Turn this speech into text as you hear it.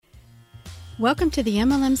Welcome to the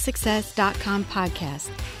MLMsuccess.com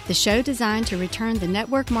podcast, the show designed to return the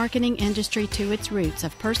network marketing industry to its roots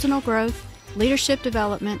of personal growth, leadership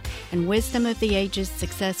development, and wisdom of the ages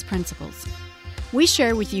success principles. We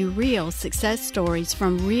share with you real success stories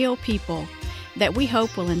from real people that we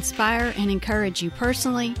hope will inspire and encourage you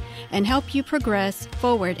personally and help you progress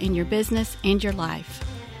forward in your business and your life.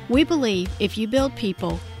 We believe if you build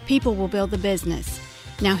people, people will build the business.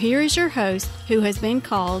 Now here is your host, who has been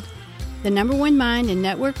called the number one mind in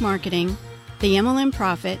network marketing, the MLM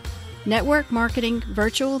Prophet, network marketing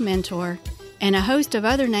virtual mentor, and a host of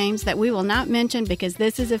other names that we will not mention because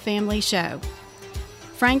this is a family show.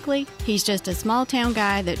 Frankly, he's just a small town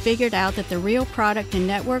guy that figured out that the real product in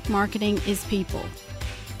network marketing is people.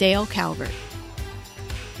 Dale Calvert.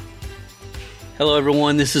 Hello,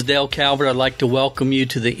 everyone. This is Dale Calvert. I'd like to welcome you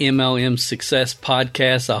to the MLM Success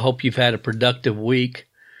Podcast. I hope you've had a productive week.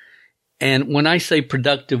 And when I say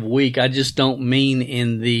productive week, I just don't mean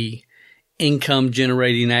in the income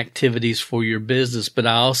generating activities for your business, but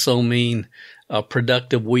I also mean a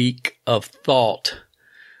productive week of thought,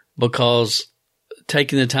 because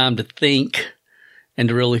taking the time to think and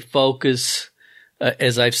to really focus,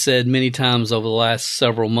 as I've said many times over the last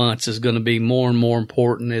several months, is going to be more and more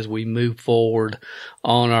important as we move forward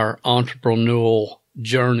on our entrepreneurial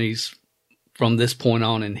journeys from this point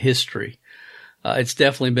on in history. It's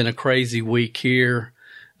definitely been a crazy week here.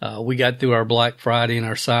 We got through our Black Friday and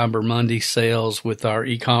our Cyber Monday sales with our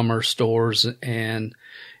e-commerce stores, and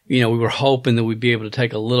we were hoping that we'd be able to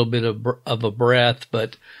take a little bit of a breath,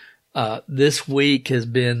 but this week has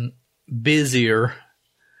been busier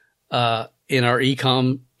in our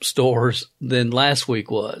e-com stores than last week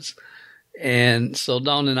was. And so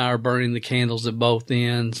Dawn and I are burning the candles at both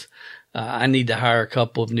ends. I need to hire a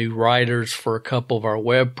couple of new writers for a couple of our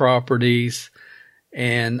web properties.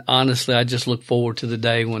 And honestly, I just look forward to the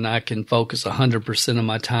day when I can focus 100% of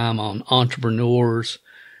my time on entrepreneurs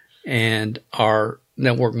and our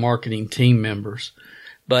network marketing team members.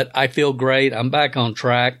 But I feel great. I'm back on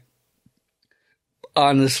track.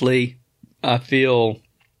 Honestly, I feel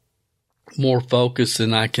more focused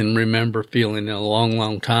than I can remember feeling in a long,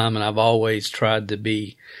 long time. And I've always tried to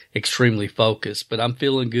be extremely focused, but I'm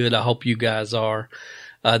feeling good. I hope you guys are.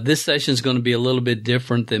 This session is going to be a little bit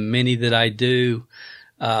different than many that I do.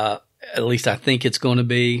 At least I think it's going to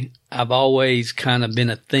be. I've always kind of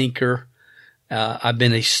been a thinker. I've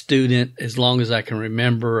been a student as long as I can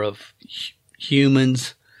remember of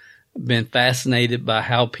humans. Been fascinated by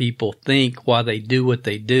how people think, why they do what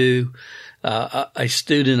they do. A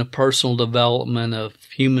student of personal development, of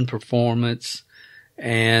human performance.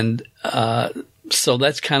 And so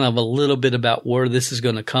that's kind of a little bit about where this is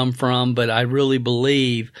going to come from. But I really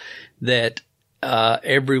believe that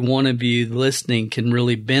every one of you listening can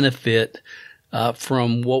really benefit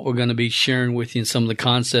from what we're going to be sharing with you and some of the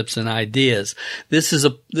concepts and ideas. This is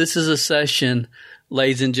a session,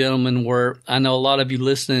 ladies and gentlemen, where I know a lot of you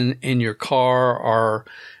listening in your car or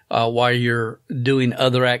while you're doing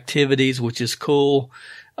other activities, which is cool.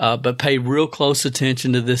 But pay real close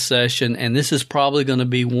attention to this session. And this is probably going to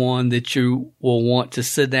be one that you will want to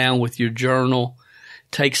sit down with your journal,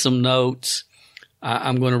 take some notes.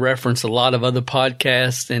 I'm going to reference a lot of other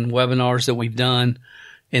podcasts and webinars that we've done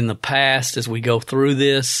in the past as we go through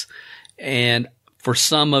this. And for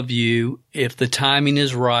some of you, if the timing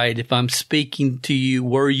is right, if I'm speaking to you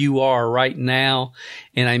where you are right now,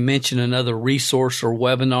 and I mention another resource or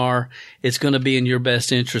webinar, it's going to be in your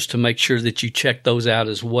best interest to make sure that you check those out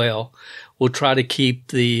as well. We'll try to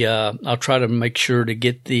keep I'll try to make sure to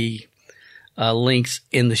get the links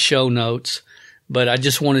in the show notes. But I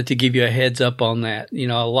just wanted to give you a heads up on that.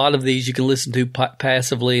 A lot of these you can listen to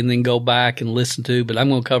passively and then go back and listen to, but I'm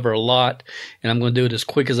going to cover a lot, and I'm going to do it as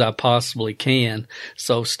quick as I possibly can.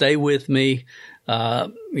 So stay with me,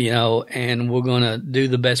 and we're going to do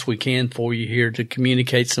the best we can for you here to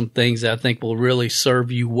communicate some things that I think will really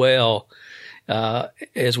serve you well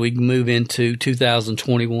as we move into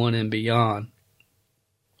 2021 and beyond.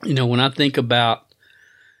 When I think about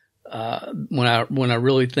when I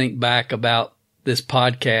really think back about this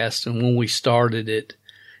podcast and when we started it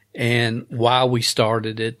and why we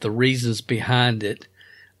started it, the reasons behind it,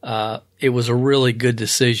 it was a really good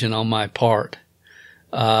decision on my part.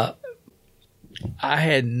 I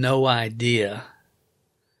had no idea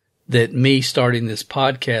that me starting this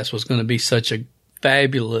podcast was going to be such a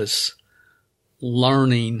fabulous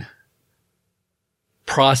learning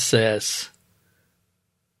process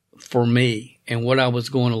for me, and what I was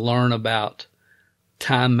going to learn about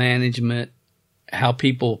time management, how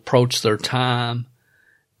people approach their time,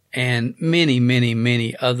 and many, many,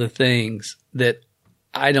 many other things that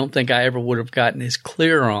I don't think I ever would have gotten as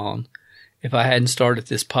clear on if I hadn't started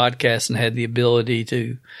this podcast and had the ability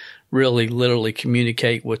to really literally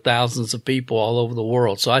communicate with thousands of people all over the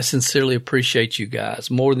world. So I sincerely appreciate you guys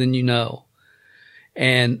more than you know.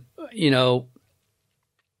 And,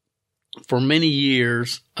 for many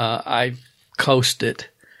years, I've coasted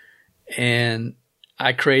and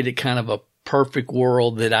I created kind of a perfect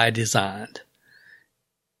world that I designed.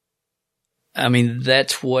 I mean,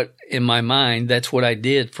 that's what, in my mind, that's what I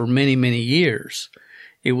did for many, many years.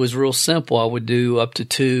 It was real simple. I would do up to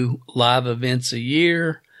 2 live events a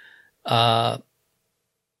year. And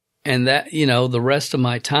that, the rest of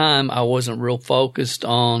my time, I wasn't real focused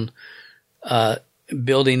on,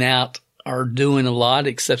 building out or doing a lot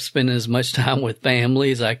except spending as much time with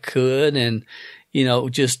family as I could and,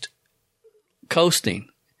 just coasting.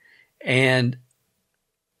 And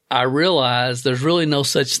I realized there's really no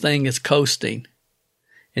such thing as coasting.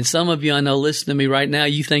 And some of you I know listen to me right now,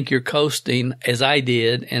 you think you're coasting as I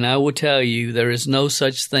did. And I will tell you there is no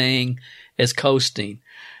such thing as coasting.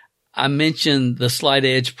 I mentioned the slight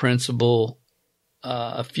edge principle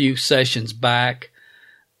a few sessions back.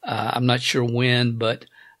 I'm not sure when, but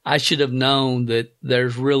I should have known that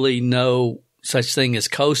there's really no such thing as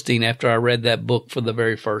coasting after I read that book for the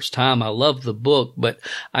very first time. I love the book, but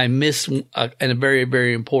I missed a very,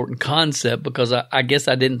 very important concept because I guess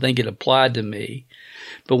I didn't think it applied to me.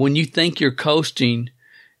 But when you think you're coasting,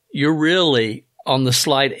 you're really on the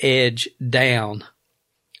slight edge down.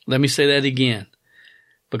 Let me say that again,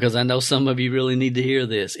 because I know some of you really need to hear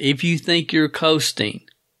this. If you think you're coasting,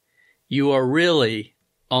 you are really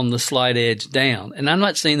on the slight edge down. And I'm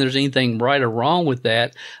not saying there's anything right or wrong with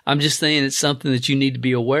that. I'm just saying it's something that you need to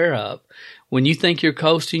be aware of. When you think you're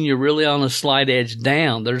coasting, you're really on a slight edge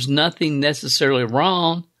down. There's nothing necessarily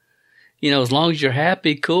wrong. As long as you're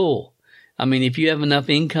happy, cool. I mean, if you have enough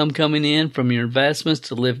income coming in from your investments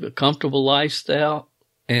to live a comfortable lifestyle,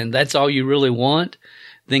 and that's all you really want,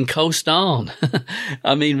 then coast on.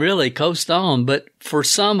 I mean, really, coast on. But for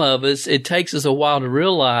some of us, it takes us a while to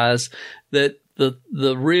realize that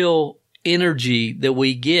the real energy that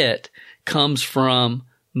we get comes from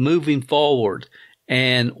moving forward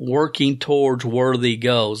and working towards worthy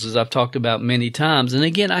goals, as I've talked about many times. And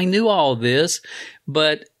again, I knew all this,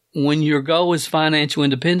 but when your goal is financial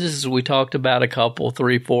independence, as we talked about a couple,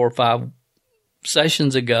 3, 4, 5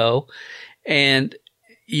 sessions ago, and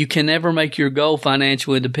you can never make your goal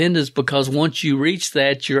financial independence because once you reach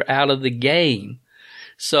that, you're out of the game.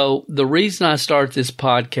 So the reason I started this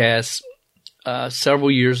podcast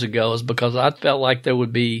several years ago is because I felt like there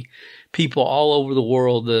would be people all over the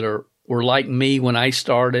world that were like me when I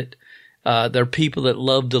started. They're people that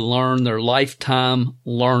love to learn. They're lifetime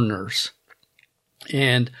learners.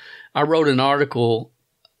 And I wrote an article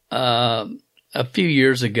a few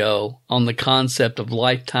years ago on the concept of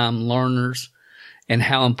lifetime learners and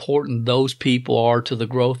how important those people are to the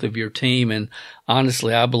growth of your team. And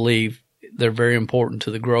honestly, I believe they're very important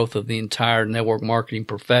to the growth of the entire network marketing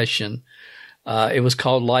profession. It was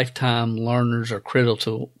called Lifetime Learners Are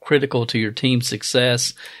Critical to Your Team's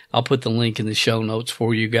Success. I'll put the link in the show notes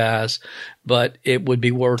for you guys, but it would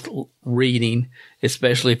be worth reading,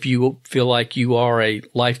 especially if you feel like you are a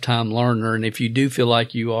lifetime learner. And if you do feel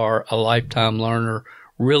like you are a lifetime learner,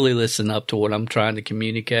 really listen up to what I'm trying to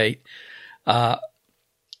communicate.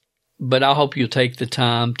 But I hope you'll take the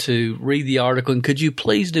time to read the article. And could you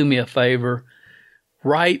please do me a favor?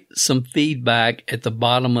 Write some feedback at the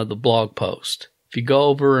bottom of the blog post. If you go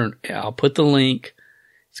over, and I'll put the link.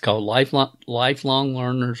 It's called Lifelong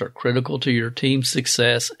Learners Are Critical to Your Team's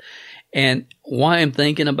Success. And why I'm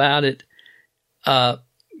thinking about it,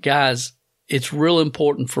 guys, it's real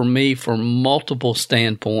important for me from multiple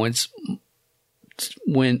standpoints.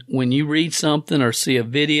 When you read something or see a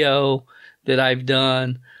video that I've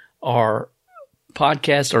done or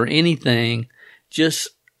podcast or anything, just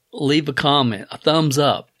leave a comment, a thumbs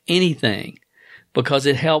up, anything, because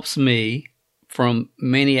it helps me from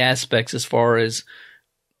many aspects as far as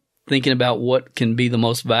thinking about what can be the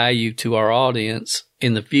most value to our audience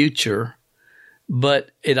in the future,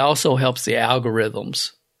 but it also helps the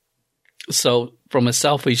algorithms. So from a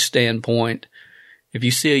selfish standpoint, if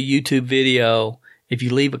you see a YouTube video, if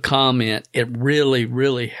you leave a comment, it really,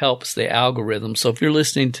 really helps the algorithm. So if you're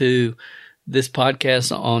listening to this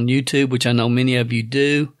podcast on YouTube, which I know many of you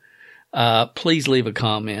do, please leave a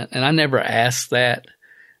comment. And I never ask that.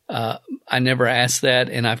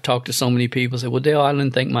 And I've talked to so many people who say, well, Dale, I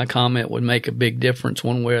didn't think my comment would make a big difference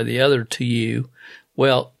one way or the other to you.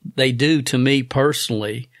 Well, they do to me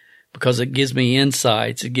personally, because it gives me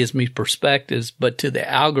insights, it gives me perspectives, but to the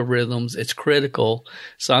algorithms, it's critical.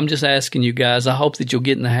 So I'm just asking you guys, I hope that you'll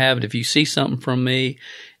get in the habit, if you see something from me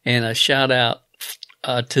and a shout out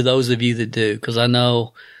to those of you that do, because I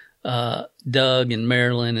know Doug and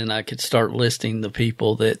Marilyn, and I could start listing the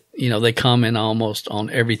people that, they comment almost on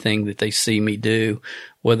everything that they see me do,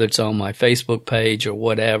 whether it's on my Facebook page or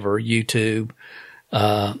whatever, YouTube.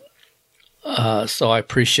 So I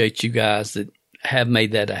appreciate you guys that have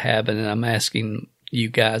made that a habit, and I'm asking you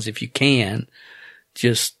guys, if you can,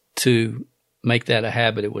 just to make that a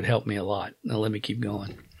habit. It would help me a lot. Now let me keep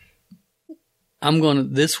going.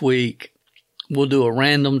 This week, we'll do a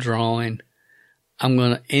random drawing.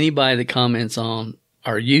 Anybody that comments on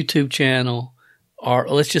our YouTube channel, or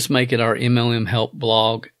let's just make it our MLM Help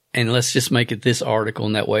blog, and let's just make it this article,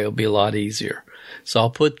 and that way it'll be a lot easier. So I'll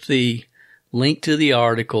put the link to the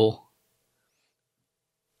article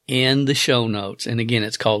in the show notes. And again,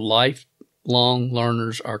 it's called Lifelong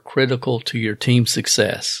Learners Are Critical to Your Team's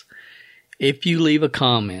Success. If you leave a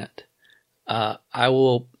comment, I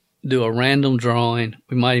will do a random drawing.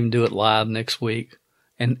 We might even do it live next week.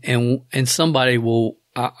 And somebody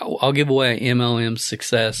I'll give away an MLM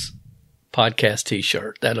Success podcast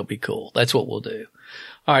t-shirt. That'll be cool. That's what we'll do.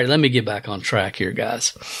 All right, let me get back on track here,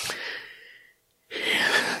 guys.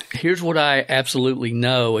 Here's what I absolutely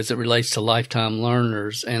know as it relates to lifetime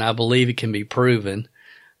learners, and I believe it can be proven,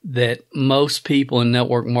 that most people in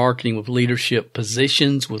network marketing with leadership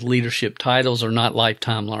positions, with leadership titles, are not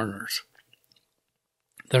lifetime learners.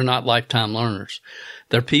 They're not lifetime learners.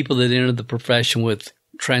 They're people that enter the profession with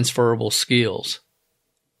transferable skills,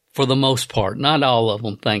 for the most part. Not all of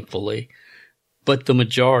them, thankfully, but the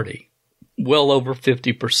majority, well over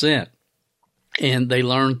 50%. And they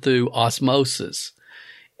learn through osmosis.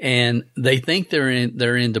 And they think they're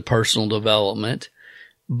into personal development,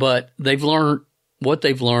 but they've learned what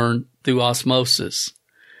they've learned through osmosis.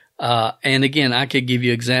 And again, I could give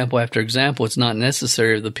you example after example. It's not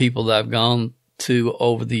necessary of the people that I've gone to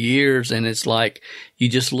over the years, and it's like you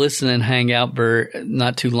just listen and hang out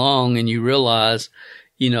not too long, and you realize,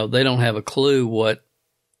 they don't have a clue what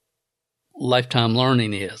lifetime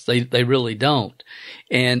learning is. They really don't.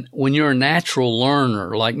 And when you're a natural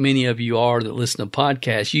learner, like many of you are that listen to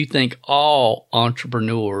podcasts, you think all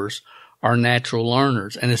entrepreneurs are natural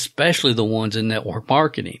learners, and especially the ones in network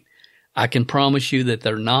marketing. I can promise you that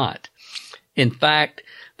they're not. In fact,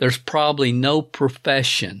 there's probably no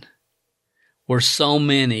profession where so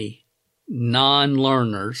many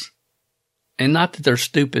non-learners, and not that they're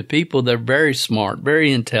stupid people, they're very smart,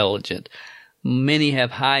 very intelligent. Many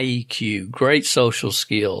have high EQ, great social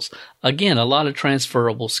skills. Again, a lot of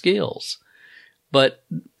transferable skills. But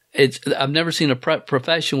I've never seen a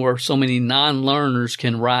profession where so many non-learners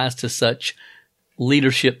can rise to such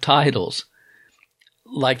leadership titles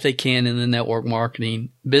like they can in the network marketing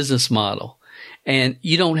business model. And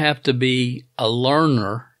you don't have to be a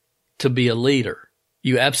learner to be a leader.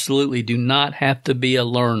 You absolutely do not have to be a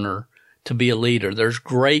learner to be a leader. There's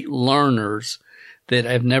great learners that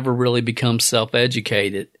have never really become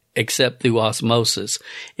self-educated except through osmosis.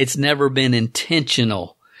 It's never been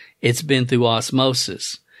intentional. It's been through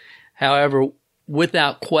osmosis. However,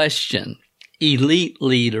 without question, elite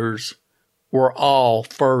leaders were all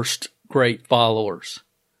first great followers.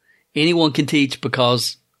 Anyone can teach,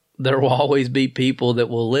 because there will always be people that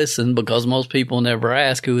will listen, because most people never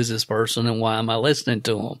ask, who is this person and why am I listening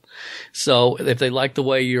to them? So if they like the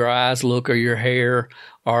way your eyes look or your hair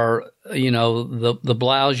or, the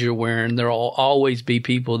blouse you're wearing, there will always be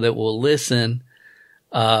people that will listen.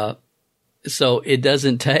 So it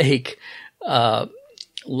doesn't take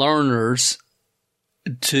learners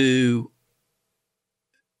to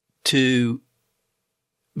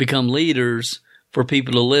become leaders for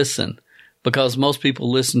people to listen, because most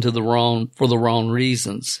people listen for the wrong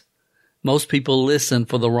reasons. Most people listen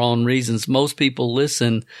for the wrong reasons. Most people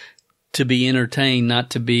listen to be entertained, not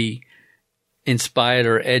to be inspired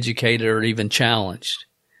or educated or even challenged.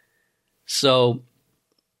 So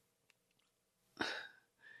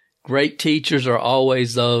great teachers are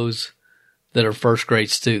always those that are first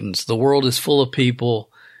grade students. The world is full of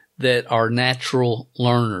people that are natural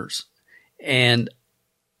learners. And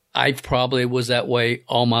I probably was that way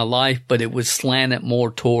all my life, but it was slanted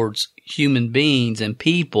more towards human beings and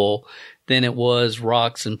people than it was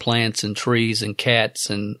rocks and plants and trees and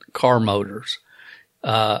cats and car motors.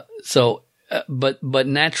 But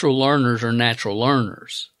natural learners are natural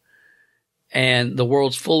learners. And the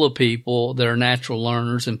world's full of people that are natural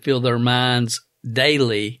learners and fill their minds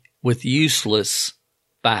daily with useless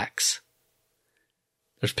facts.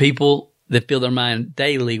 There's people that fill their mind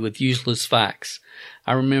daily with useless facts.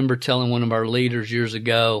 I remember telling one of our leaders years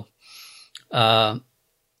ago that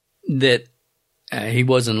he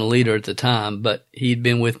wasn't a leader at the time, but he'd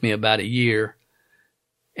been with me about a year.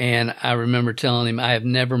 And I remember telling him, I have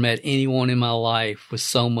never met anyone in my life with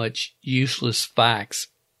so much useless facts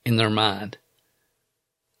in their mind.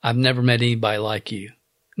 I've never met anybody like you.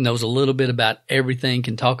 Knows a little bit about everything,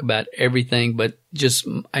 can talk about everything, but just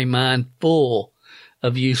a mind full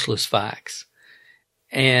of useless facts.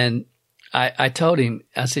 And I told him,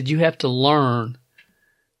 I said, you have to learn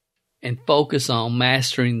and focus on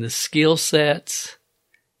mastering the skill sets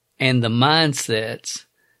and the mindsets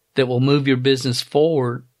that will move your business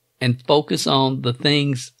forward, and focus on the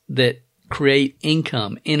things that create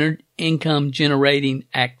income generating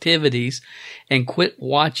activities, and quit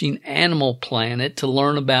watching Animal Planet to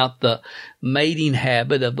learn about the mating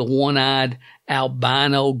habit of the one-eyed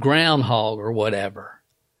albino groundhog or whatever.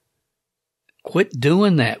 Quit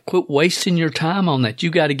doing that. Quit wasting your time on that.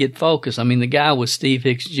 You got to get focused. I mean, the guy was Steve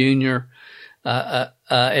Hicks Jr. At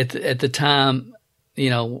the time,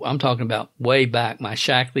 I'm talking about way back, my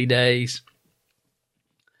Shackley days.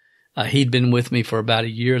 He'd been with me for about a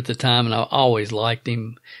year at the time, and I always liked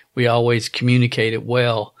him. We always communicated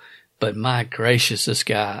well. But my gracious, this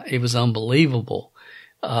guy, it was unbelievable.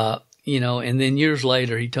 And then years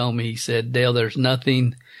later, he told me, he said, Dale, there's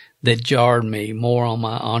nothing that jarred me more on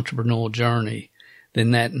my entrepreneurial journey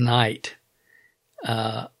than that night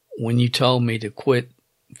when you told me to quit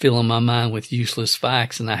filling my mind with useless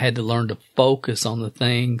facts, and I had to learn to focus on the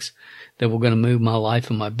things that were going to move my life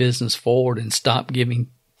and my business forward, and stop giving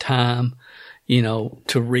time,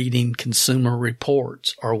 to reading Consumer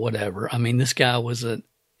Reports or whatever. I mean, this guy was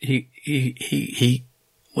he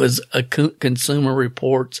was a Consumer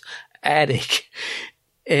Reports addict.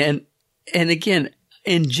 And again,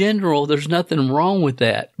 in general, there's nothing wrong with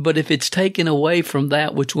that. But if it's taken away from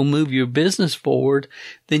that which will move your business forward,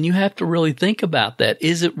 then you have to really think about that.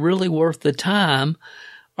 Is it really worth the time,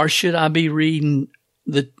 or should I be reading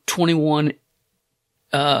the 21,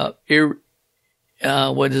 what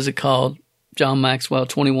is it called? John Maxwell,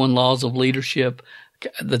 21 Laws of Leadership.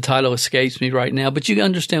 The title escapes me right now, but you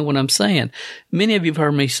understand what I'm saying. Many of you have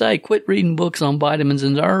heard me say, quit reading books on vitamins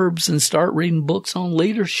and herbs and start reading books on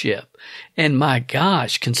leadership. And my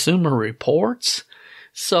gosh, Consumer Reports.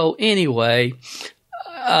 So anyway,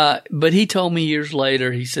 but he told me years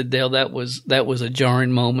later, he said, Dale, that was a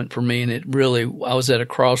jarring moment for me. And I was at a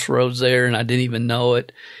crossroads there, and I didn't even know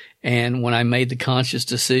it. And when I made the conscious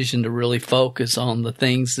decision to really focus on the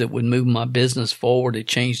things that would move my business forward, it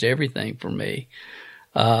changed everything for me.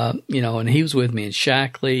 And he was with me in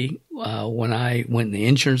Shackley. When I went in the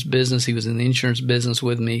insurance business, he was in the insurance business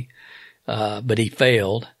with me. But he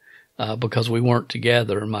failed, because we weren't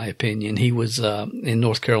together, in my opinion. He was, in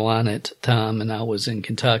North Carolina at the time, and I was in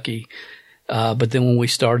Kentucky. But then when we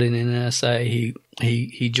started in NSA,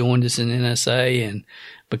 he joined us in NSA and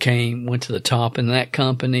went to the top in that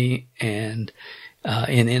company. And,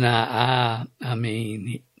 in NII, I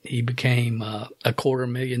mean, he became a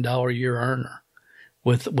 $250,000 a year earner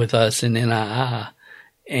with us in NII.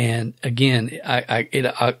 And again,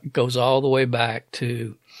 it goes all the way back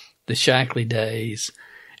to the Shackley days.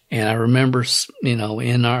 And I remember,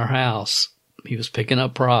 in our house, he was picking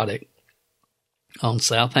up product on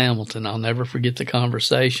South Hamilton. I'll never forget the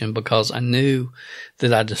conversation, because I knew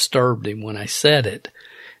that I disturbed him when I said it.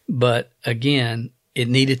 But again, it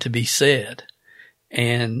needed to be said.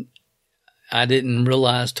 And I didn't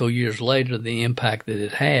realize till years later the impact that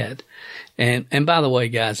it had. And by the way,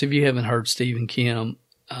 guys, if you haven't heard Steve and Kim,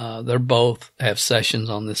 they both have sessions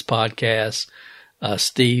on this podcast.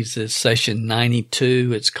 Steve's is session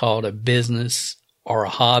 92. It's called A Business or a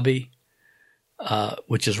Hobby,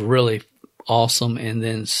 which is really awesome. And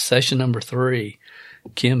then session number 3,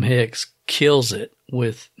 Kim Hicks kills it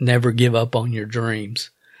with Never Give Up on Your Dreams.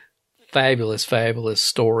 Fabulous, fabulous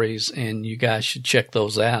stories, and you guys should check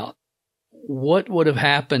those out. What would have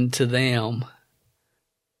happened to them?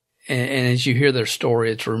 And as you hear their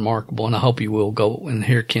story, it's remarkable, and I hope you will go and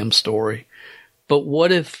hear Kim's story. But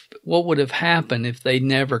what would have happened if they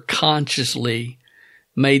never consciously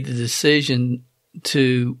made the decision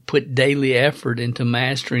to put daily effort into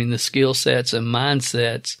mastering the skill sets and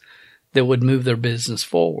mindsets that would move their business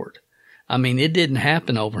forward? I mean, it didn't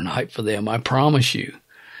happen overnight for them, I promise you,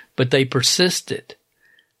 but they persisted.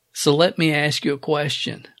 So let me ask you a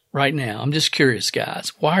question right now. I'm just curious,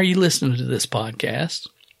 guys. Why are you listening to this podcast?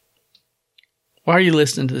 Why are you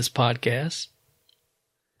listening to this podcast?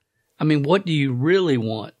 I mean, what do you really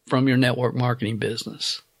want from your network marketing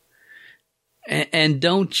business? And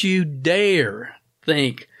don't you dare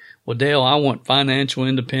think, well, Dale, I want financial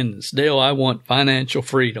independence. Dale, I want financial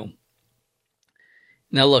freedom.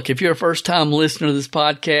 Now, look, if you're a first-time listener to this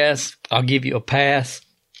podcast, I'll give you a pass.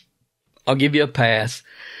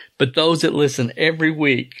 But those that listen every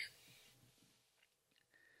week,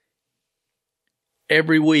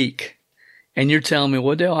 every week, and you're telling me,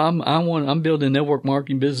 well, Dale, I'm building a network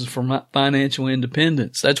marketing business for my financial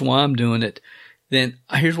independence. That's why I'm doing it. Then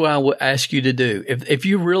here's what I would ask you to do. If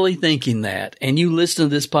you're really thinking that and you listen to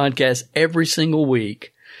this podcast every single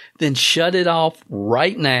week, then shut it off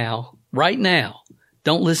right now.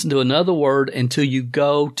 Don't listen to another word until you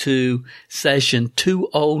go to session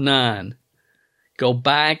 209. Go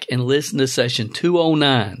back and listen to session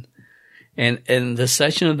 209. And the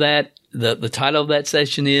session of that, the title of that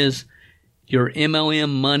session is Your MLM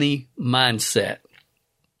Money Mindset.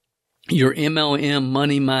 Your MLM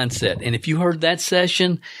Money Mindset. And if you heard that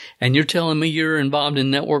session and you're telling me you're involved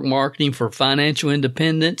in network marketing for financial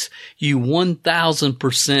independence, you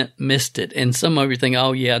 1000% missed it. And some of you think,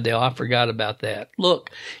 oh yeah, Dale, I forgot about that. Look,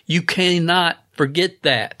 you cannot forget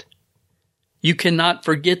that. You cannot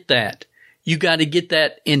forget that. You got to get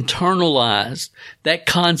that internalized. That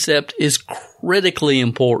concept is critically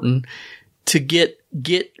important to get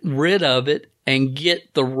rid of it and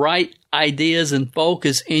get the right ideas and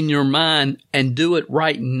focus in your mind and do it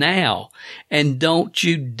right now. And don't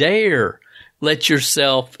you dare let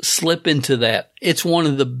yourself slip into that. It's one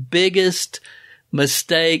of the biggest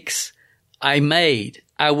mistakes I made.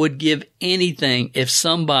 I would give anything if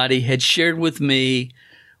somebody had shared with me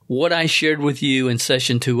what I shared with you in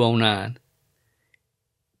session 209.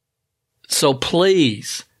 So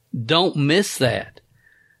please don't miss that.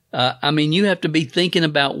 You have to be thinking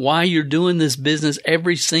about why you're doing this business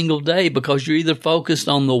every single day, because you're either focused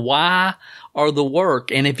on the why or the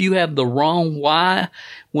work. And if you have the wrong why,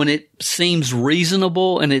 when it seems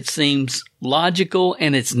reasonable and it seems logical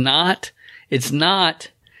and it's not,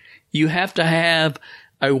 you have to have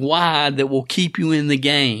a why that will keep you in the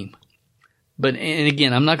game. And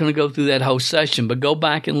again, I'm not going to go through that whole session, but go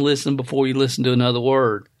back and listen before you listen to another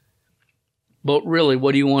word. But really,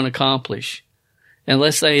 what do you want to accomplish? And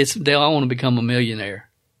let's say it's, Dale, I want to become a millionaire.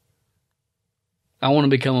 I want to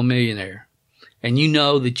become a millionaire. And you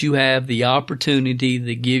know that you have the opportunity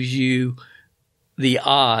that gives you the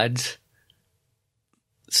odds,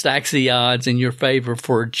 stacks the odds in your favor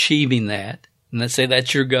for achieving that. And let's say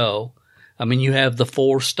that's your goal. You have the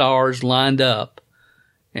 4 stars lined up.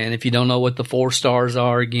 And if you don't know what the 4 stars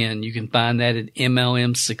are, again, you can find that at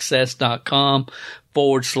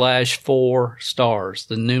MLMsuccess.com/4 stars,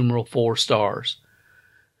 the numeral 4 stars.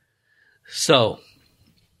 So,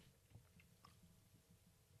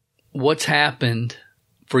 what's happened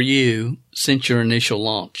for you since your initial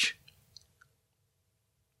launch?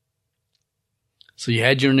 So you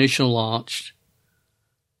had your initial launch.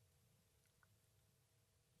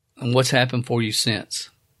 And what's happened for you since?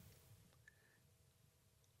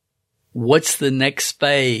 What's the next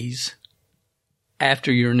phase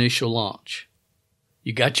after your initial launch?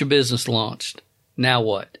 You got your business launched. Now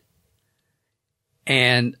what?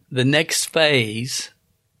 And the next phase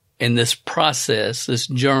in this process, this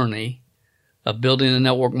journey of building a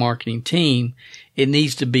network marketing team, it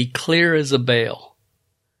needs to be clear as a bell.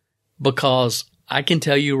 Because I can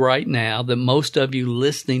tell you right now that most of you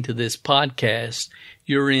listening to this podcast,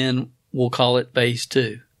 you're in, we'll call it phase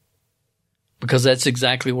 2. Because that's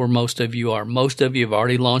exactly where most of you are. Most of you have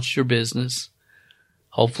already launched your business.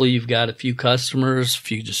 Hopefully you've got a few customers, a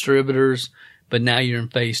few distributors, but now you're in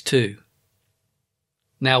phase 2.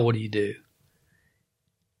 Now what do you do?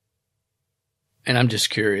 And I'm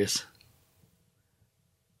just curious.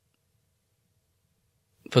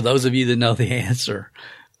 For those of you that know the answer,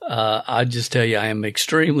 I'll just tell you I am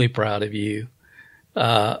extremely proud of you.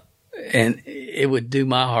 And it would do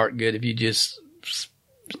my heart good if you just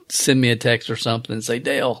send me a text or something and say,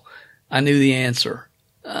 Dale, I knew the answer.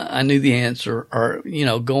 Or,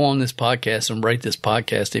 go on this podcast and rate this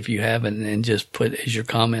podcast if you haven't, and just put as your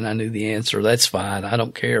comment, I knew the answer. That's fine. I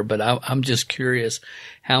don't care. But I'm just curious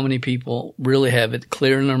how many people really have it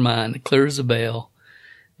clear in their mind, clear as a bell,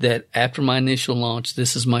 that after my initial launch,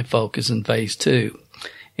 this is my focus in phase 2.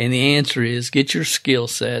 And the answer is get your skill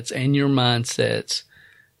sets and your mindsets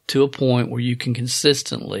to a point where you can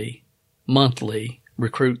consistently, monthly,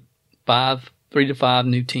 recruit 3 to 5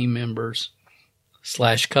 new team members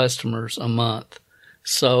 / customers a month,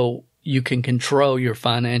 so you can control your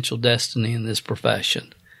financial destiny in this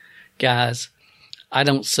profession. Guys, I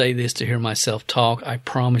don't say this to hear myself talk. I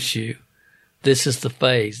promise you, this is the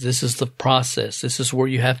phase. This is the process. This is where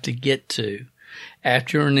you have to get to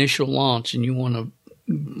after your initial launch, and you want to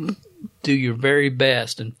do your very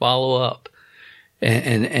best and follow up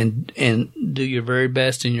and do your very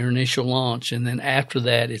best in your initial launch. And then after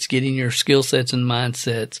that, it's getting your skill sets and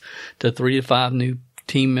mindsets to 3 to 5 new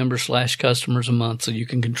team members / customers a month so you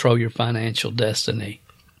can control your financial destiny.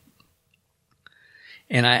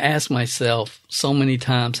 And I ask myself so many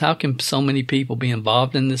times, how can so many people be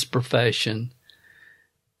involved in this profession?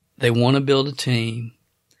 They want to build a team,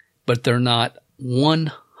 but they're not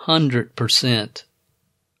 100%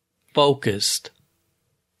 focused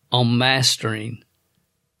on mastering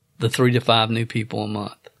the 3 to 5 new people a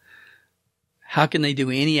month. How can they do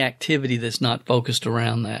any activity that's not focused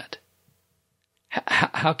around that?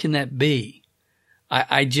 How can that be?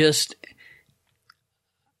 I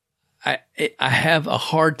have a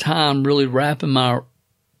hard time really wrapping my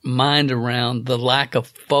mind around the lack of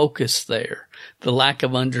focus there, the lack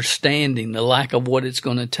of understanding, the lack of what it's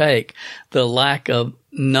going to take, the lack of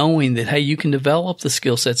knowing that, hey, you can develop the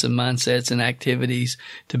skill sets and mindsets and activities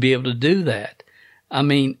to be able to do that. I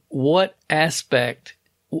mean, what aspect,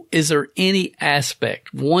 is there any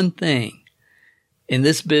aspect, one thing in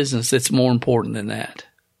this business that's more important than that?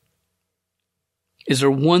 Is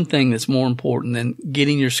there one thing that's more important than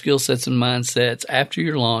getting your skill sets and mindsets after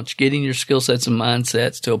your launch, getting your skill sets and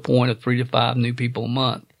mindsets to a point of 3 to 5 new people a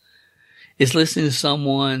month? Is listening to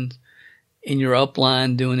someone in your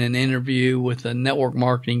upline doing an interview with a network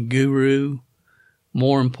marketing guru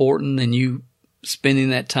more important than you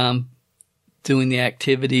spending that time doing the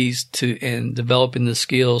activities and developing the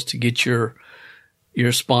skills to get your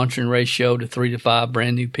sponsoring ratio to 3 to 5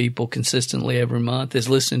 brand new people consistently every month? Is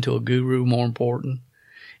listening to a guru more important?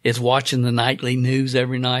 Is watching the nightly news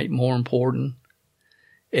every night more important?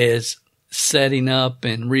 Is setting up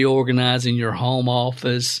and reorganizing your home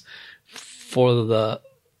office for the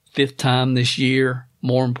 5th time this year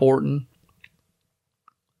more important?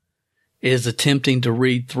 Is attempting to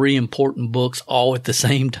read 3 important books all at the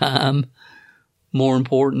same time more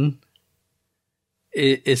important?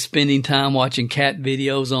 Is spending time watching cat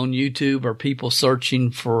videos on YouTube or people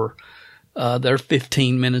searching for their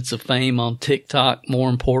 15 minutes of fame on TikTok more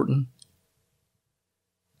important?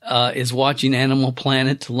 Is watching Animal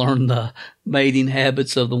Planet to learn the mating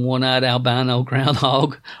habits of the one-eyed albino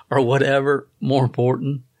groundhog or whatever more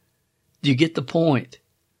important? Do you get the point?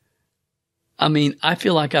 I mean, I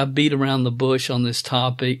feel like I beat around the bush on this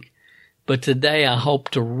topic, but today I hope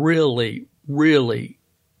to really, really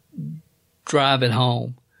drive it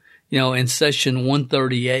home. You know, in session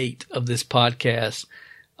 138 of this podcast,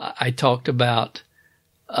 I talked about,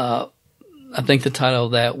 I think the title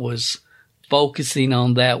of that was Focusing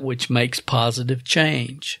on That Which Makes Positive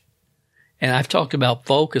Change. And I've talked about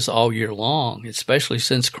focus all year long, especially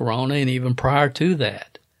since Corona and even prior to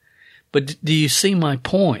that. But do you see my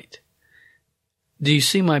point? Do you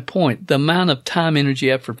see my point? The amount of time,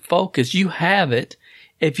 energy, effort, focus, you have it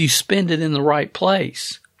if you spend it in the right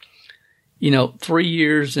place. You know, 3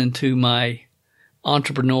 years into my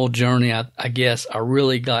entrepreneurial journey, I guess I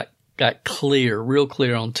really got real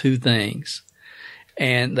clear on 2 things.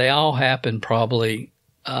 And they all happened probably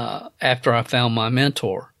after I found my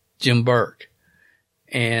mentor, Jim Burke.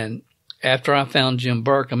 And after I found Jim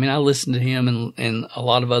Burke, I mean, I listened to him and a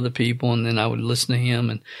lot of other people, and then I would listen to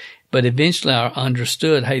him. But eventually I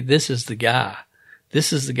understood, hey, this is the guy.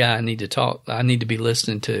 This is the guy I need to be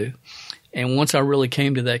listening to. And once I really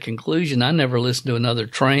came to that conclusion, I never listened to another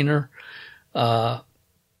trainer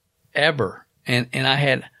ever. And I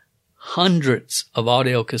had hundreds of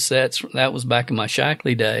audio cassettes. That was back in my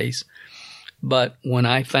Shackley days. But when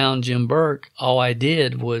I found Jim Burke, all I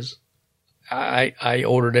did was I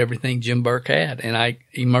ordered everything Jim Burke had, and I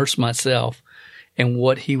immersed myself in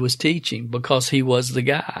what he was teaching because he was the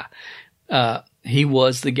guy. He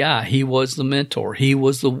was the guy. He was the mentor. He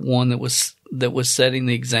was the one that was setting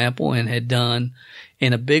the example and had done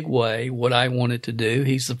in a big way what I wanted to do.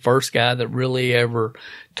 He's the first guy that really ever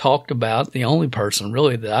talked about, the only person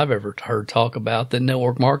really that I've ever heard talk about, that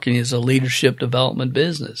network marketing is a leadership development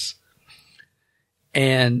business.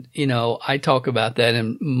 And, you know, I talk about that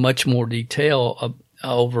in much more detail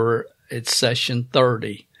over at session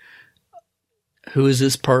 30. Who is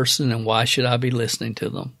this person and why should I be listening to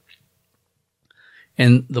them?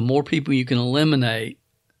 And the more people you can eliminate,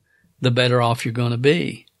 the better off you're going to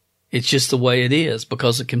be. It's just the way it is,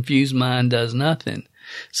 because a confused mind does nothing.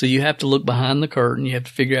 So you have to look behind the curtain. You have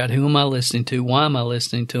to figure out, who am I listening to? Why am I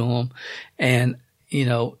listening to them? And, you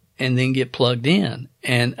know, and then get plugged in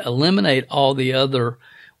and eliminate all the other,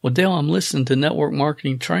 well, Dale, I'm listening to network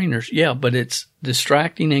marketing trainers. Yeah, but it's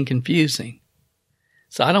distracting and confusing.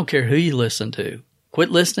 So I don't care who you listen to. Quit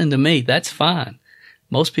listening to me. That's fine.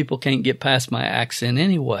 Most people can't get past my accent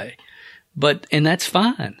anyway. And that's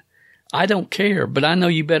fine. I don't care, but I know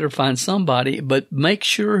you better find somebody, but make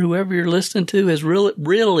sure whoever you're listening to has really,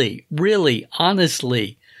 really, really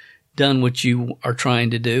honestly done what you are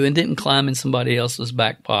trying to do and didn't climb in somebody else's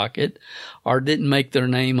back pocket or didn't make their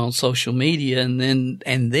name on social media and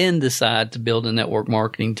then decide to build a network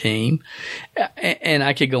marketing team. And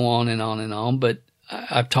I could go on and on and on, but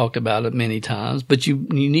I've talked about it many times, but you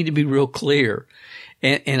need to be real clear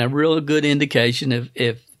and a real good indication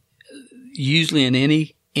if usually in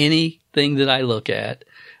anything that I look at,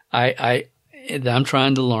 I'm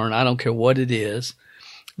trying to learn. I don't care what it is.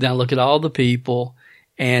 Then I look at all the people,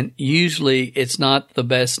 and usually it's not the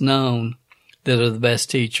best known that are the best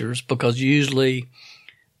teachers, because usually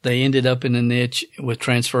they ended up in a niche with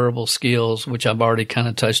transferable skills, which I've already kind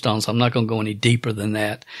of touched on, so I'm not going to go any deeper than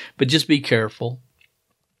that. But just be careful.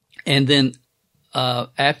 And then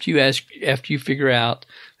after you figure out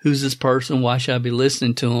who's this person, why should I be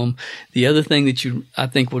listening to them, the other thing that I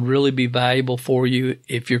think would really be valuable for you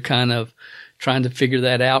if you're kind of trying to figure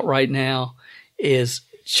that out right now is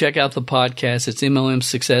check out the podcast. It's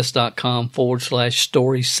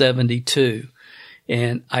MLMsuccess.com/story72.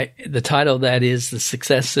 And the title of that is The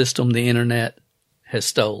Success System the Internet Has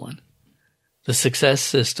Stolen. The success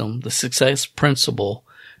system, the success principle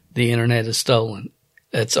the Internet has stolen.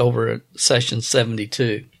 That's over at session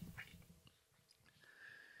 72.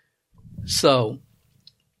 So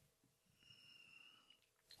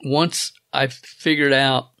once I figured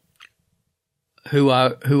out who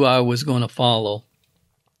I was going to follow,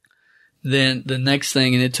 then the next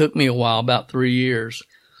thing, and it took me a while, about 3 years,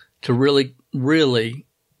 to really, really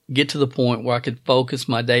get to the point where I could focus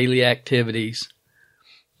my daily activities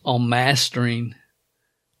on mastering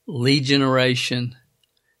lead generation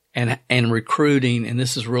and recruiting, and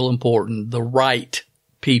this is real important, the right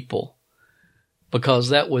people, because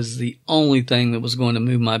that was the only thing that was going to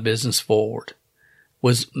move my business forward,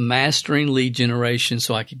 was mastering lead generation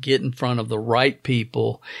so I could get in front of the right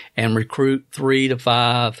people and recruit 3 to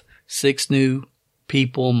 5, 6 new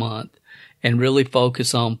people a month and really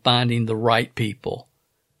focus on finding the right people.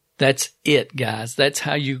 That's it, guys. That's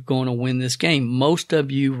how you're going to win this game. Most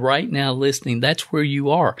of you right now listening, that's where you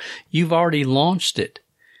are. You've already launched it.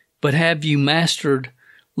 But have you mastered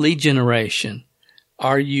lead generation?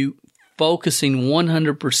 Are you focusing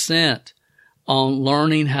 100% on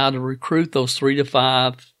learning how to recruit those 3 to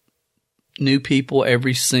 5 new people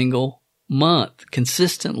every single month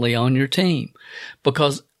consistently on your team?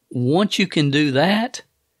 Because once you can do that,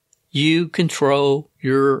 you control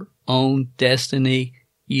your own destiny.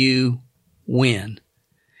 You win.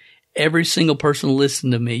 Every single person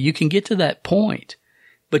listen to me. You can get to that point,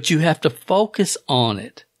 but you have to focus on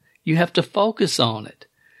it. You have to focus on it.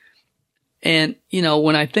 And,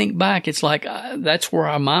 when I think back, it's like that's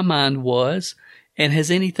where my mind was. And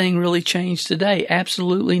has anything really changed today?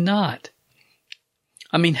 Absolutely not.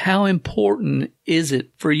 I mean, how important is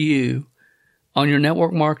it for you on your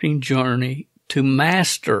network marketing journey to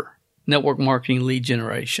master network marketing lead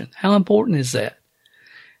generation? How important is that?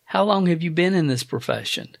 How long have you been in this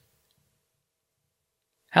profession?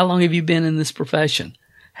 How long have you been in this profession?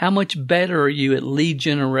 How much better are you at lead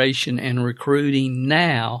generation and recruiting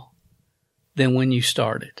now than when you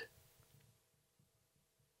started?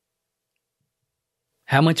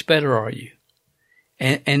 How much better are you?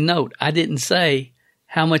 And note, I didn't say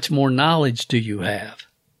how much more knowledge do you have.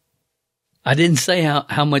 I didn't say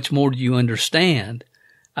how much more do you understand.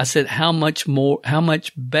 I said how much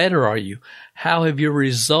better are you? How have your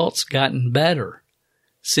results gotten better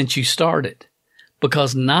since you started?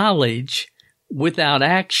 Because knowledge without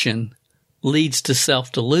action leads to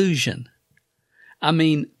self-delusion. I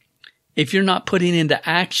mean, if you're not putting into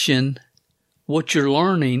action what you're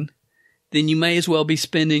learning, then you may as well be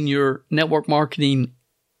spending your network marketing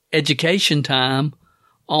education time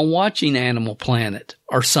on watching Animal Planet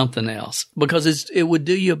or something else, because it would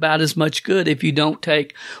do you about as much good if you don't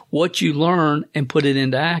take what you learn and put it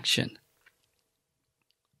into action.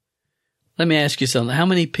 Let me ask you something. How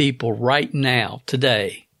many people right now,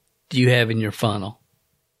 today, do you have in your funnel?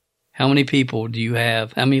 How many people do you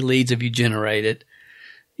have? How many leads have you generated,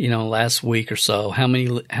 last week or so? How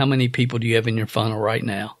many people do you have in your funnel right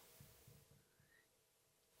now?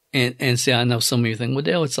 And see, I know some of you think, well,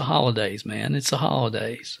 Dale, it's the holidays, man. It's the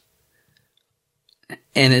holidays.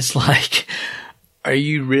 And it's like, are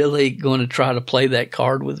you really going to try to play that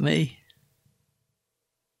card with me?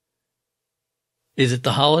 Is it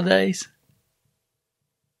the holidays?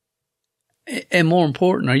 And more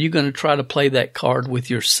important, are you going to try to play that card with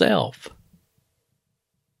yourself?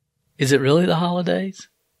 Is it really the holidays?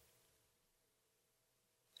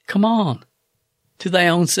 Come on. To thy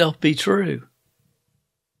own self be true.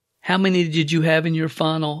 How many did you have in your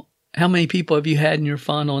funnel? How many people have you had in your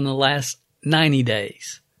funnel in the last 90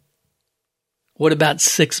 days? What about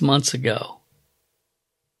 6 months ago?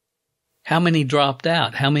 How many dropped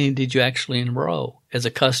out? How many did you actually enroll as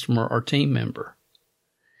a customer or team member?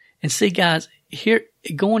 And see, guys, here,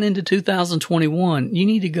 going into 2021, you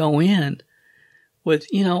need to go in with,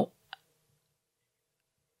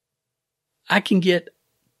 I can get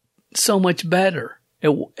so much better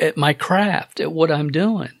at my craft, at what I'm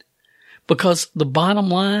doing. Because the bottom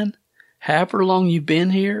line, however long you've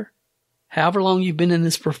been here, however long you've been in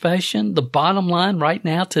this profession, the bottom line right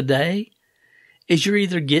now today is you're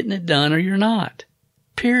either getting it done or you're not.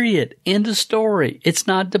 Period. End of story. It's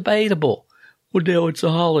not debatable. Well, Dale, it's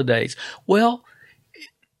the holidays. Well,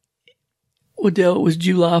 Dale, it was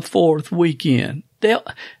July 4th weekend. Dale,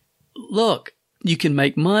 look, you can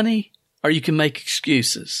make money or you can make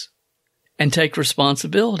excuses and take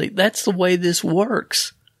responsibility. That's the way this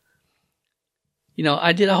works.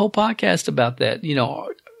 I did a whole podcast about that.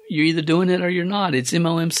 You're either doing it or you're not. It's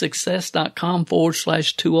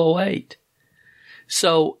MLMsuccess.com/208.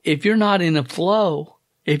 So if you're not in a flow,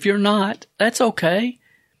 that's okay.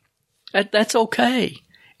 That's okay.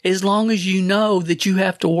 As long as you know that you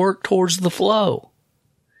have to work towards the flow.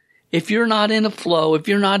 If you're not in a flow, if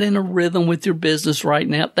you're not in a rhythm with your business right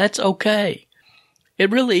now, that's okay.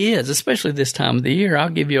 It really is, especially this time of the year. I'll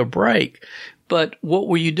give you a break. But what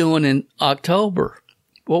were you doing in October?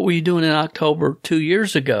 What were you doing in October 2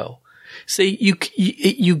 years ago? See,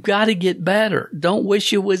 you got to get better. Don't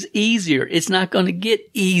wish it was easier. It's not going to get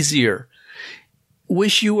easier.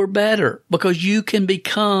 Wish you were better, because you can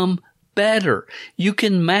become better. You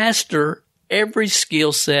can master every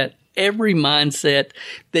skill set, every mindset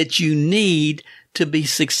that you need to be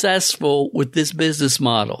successful with this business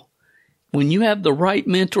model. When you have the right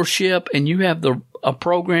mentorship and you have a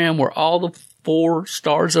program where all the 4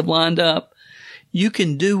 stars have lined up, you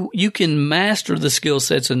can master the skill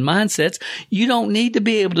sets and mindsets. You don't need to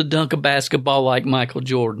be able to dunk a basketball like Michael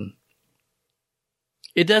Jordan.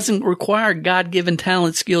 It doesn't require God-given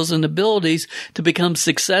talent, skills, and abilities to become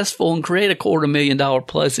successful and create a $250,000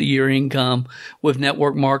 plus a year income with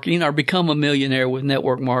network marketing or become a millionaire with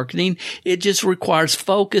network marketing. It just requires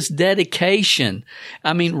focus, dedication.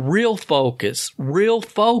 Real focus,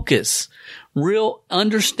 real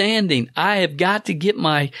understanding. I have got to get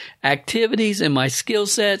my activities and my skill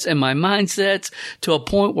sets and my mindsets to a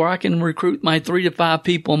point where I can recruit my 3 to 5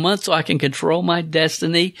 people a month so I can control my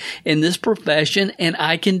destiny in this profession, and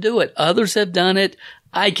I can do it. Others have done it.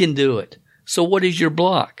 I can do it. So what is your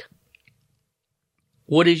block?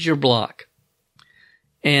 What is your block?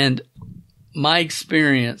 And my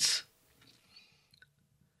experience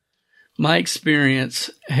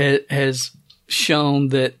has shown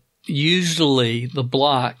that usually the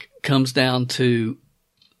block comes down to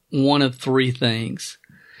one of 3 things.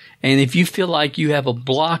 And if you feel like you have a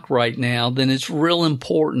block right now, then it's real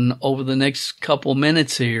important over the next couple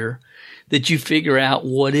minutes here that you figure out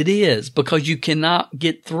what it is, because you cannot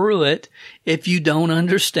get through it if you don't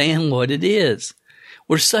understand what it is.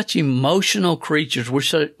 We're such emotional creatures.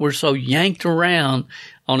 We're so yanked around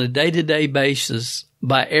on a day-to-day basis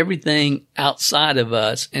by everything outside of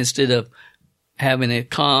us instead of having a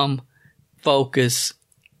calm focus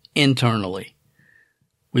internally.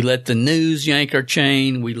 We let the news yank our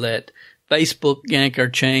chain. We let Facebook yank our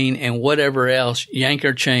chain and whatever else yank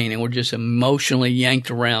our chain. And we're just emotionally yanked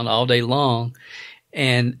around all day long.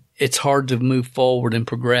 And it's hard to move forward and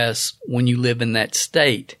progress when you live in that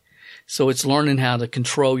state. So it's learning how to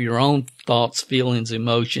control your own thoughts, feelings,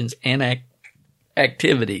 emotions, and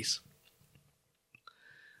activities.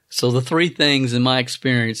 So the 3 things in my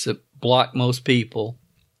experience that block most people,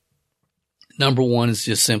 number 1 is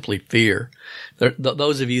just simply fear.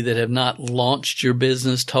 Those of you that have not launched your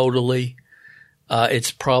business totally,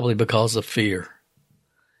 it's probably because of fear.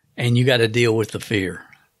 And you got to deal with the fear.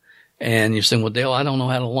 And you're saying, well, Dale, I don't know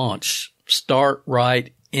how to launch. Start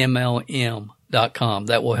right, MLM.com.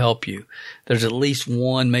 That will help you. There's at least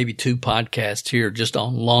 1, maybe 2 podcasts here just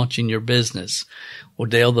on launching your business. Well,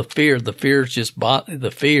 Dale, the fear is just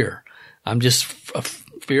the fear. I'm just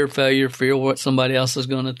fear of failure, fear of what somebody else is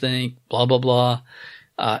going to think, blah, blah, blah.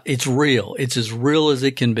 It's real. It's as real as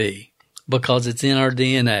it can be because it's in our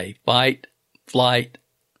DNA. Fight or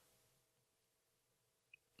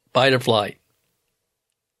flight.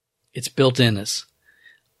 It's built in us.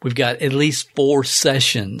 We've got at least 4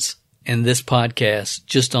 sessions in this podcast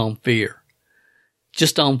just on fear.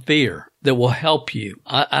 Just on fear that will help you.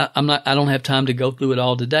 I don't have time to go through it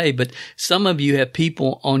all today, but some of you have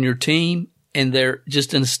people on your team and they're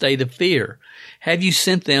just in a state of fear. Have you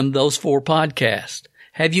sent them those 4 podcasts?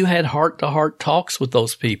 Have you had heart-to-heart talks with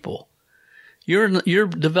those people? You're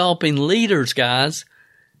developing leaders, guys.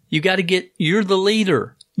 You're the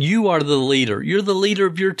leader. You are the leader. You're the leader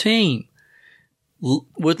of your team.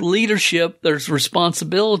 With leadership, there's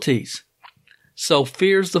responsibilities. So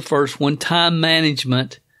fear's the first one. Time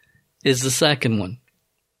management is the second one.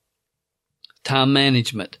 Time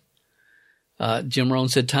management. Jim Rohn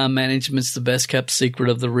said time management's the best kept secret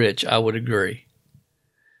of the rich. I would agree.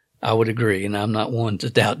 And I'm not one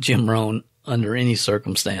to doubt Jim Rohn under any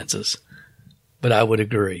circumstances, but I would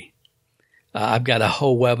agree. I've got a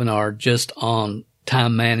whole webinar just on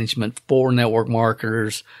time management for network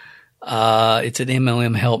marketers. It's at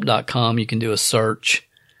mlmhelp.com. You can do a search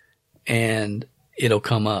and it'll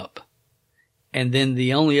come up. And then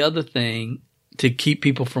the only other thing to keep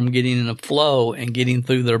people from getting in a flow and getting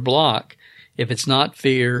through their block, if it's not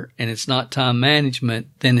fear and it's not time management,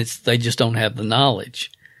 then they just don't have the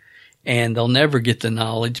knowledge. And they'll never get the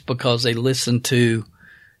knowledge because they listen to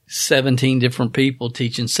 17 different people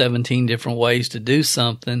teaching 17 different ways to do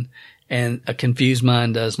something, and a confused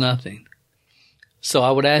mind does nothing. So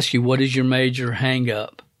I would ask you, what is your major hang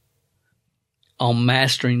up on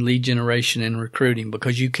mastering lead generation and recruiting?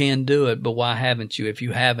 Because you can do it, but why haven't you if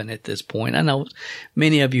you haven't at this point? I know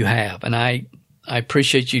many of you have, and I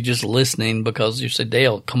appreciate you just listening because you said,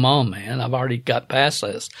 Dale, come on, man. I've already got past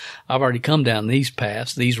this. I've already come down these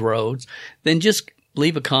paths, these roads. Then just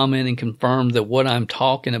leave a comment and confirm that what I'm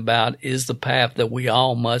talking about is the path that we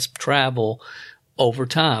all must travel over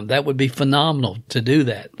time. That would be phenomenal to do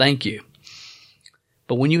that. Thank you.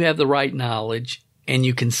 But when you have the right knowledge and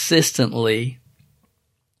you consistently,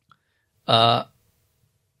 when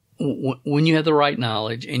you have the right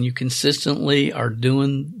knowledge and you consistently are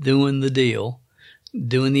doing the deal,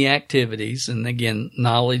 doing the activities, and again,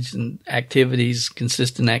 knowledge and activities,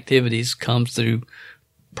 consistent activities comes through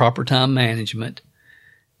proper time management,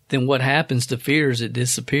 then what happens to fear is it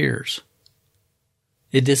disappears.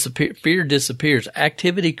 Fear disappears.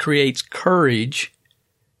 Activity creates courage,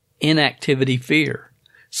 inactivity fear.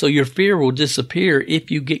 So your fear will disappear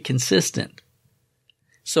if you get consistent.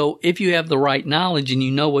 So if you have the right knowledge and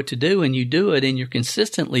you know what to do and you do it and you're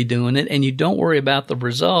consistently doing it and you don't worry about the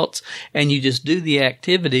results and you just do the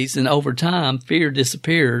activities, and over time fear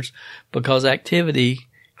disappears because activity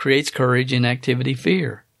creates courage and activity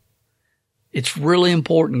fear. It's really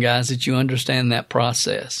important, guys, that you understand that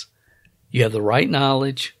process. You have the right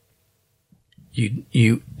knowledge. You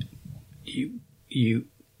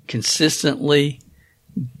consistently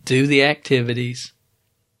do the activities,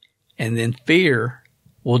 and then fear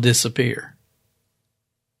will disappear.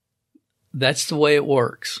 That's the way it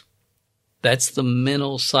works. That's the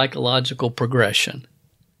mental psychological progression.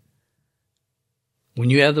 When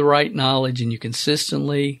you have the right knowledge and you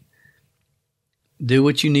consistently do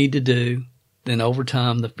what you need to do, then over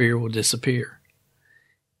time the fear will disappear.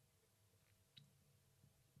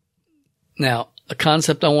 Now, a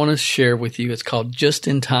concept I want to share with you is called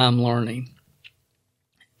just-in-time learning.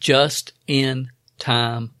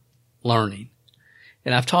 Just-in-time learning.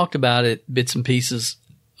 And I've talked about it bits and pieces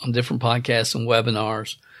on different podcasts and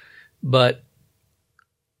webinars, but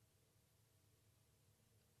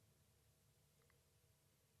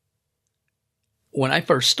when I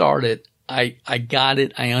first started, I got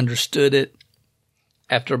it. I understood it.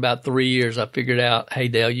 After about 3 years, I figured out, hey,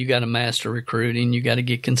 Dale, you got to master recruiting. You got to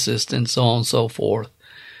get consistent, so on and so forth.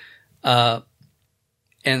 And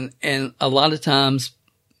a lot of times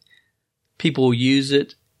people will use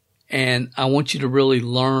it, and I want you to really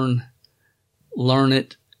learn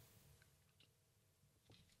it.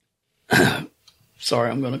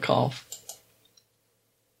 Sorry, I'm going to cough.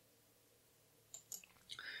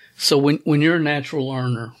 So when you're a natural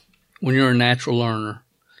learner,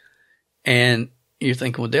 and you're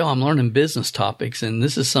thinking, well, Dale, I'm learning business topics, and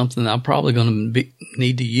this is something I'm probably going to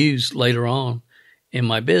need to use later on in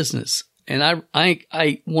my business. And I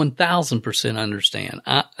 1000% understand.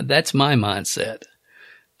 That's my mindset.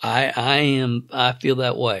 I feel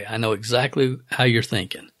that way. I know exactly how you're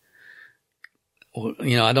thinking. Well,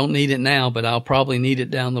 I don't need it now, but I'll probably need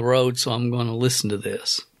it down the road, so I'm going to listen to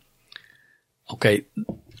this. Okay.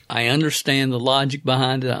 I understand the logic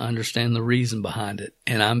behind it. I understand the reason behind it.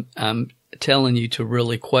 And I'm telling you to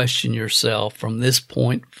really question yourself from this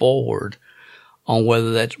point forward on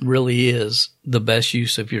whether that really is the best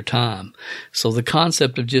use of your time. So the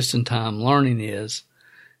concept of just-in-time learning is,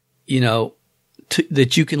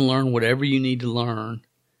 that you can learn whatever you need to learn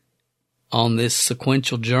on this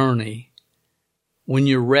sequential journey when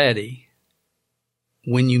you're ready,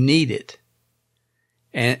 when you need it.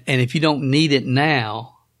 And if you don't need it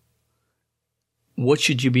now, what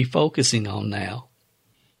should you be focusing on now?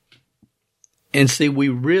 And see, we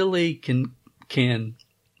really can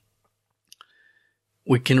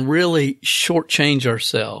really shortchange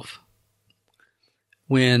ourselves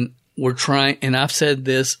when we're trying, and I've said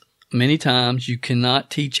this many times you cannot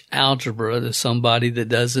teach algebra to somebody that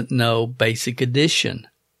doesn't know basic addition,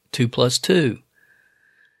 2 plus 2.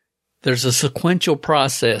 There's a sequential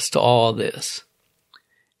process to all of this.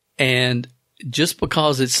 And just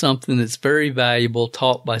because it's something that's very valuable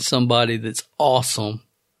taught by somebody that's awesome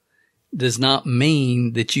does not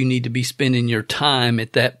mean that you need to be spending your time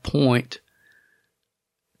at that point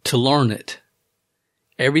to learn it.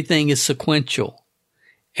 Everything is sequential.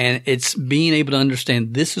 And it's being able to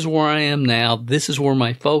understand this is where I am now, this is where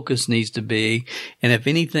my focus needs to be, and if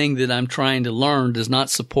anything that I'm trying to learn does not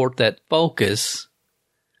support that focus,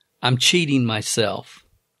 I'm cheating myself.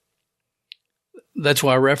 That's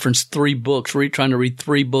why I referenced 3 books, trying to read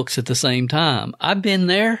 3 books at the same time. I've been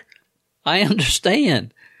there. I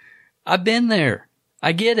understand. I've been there.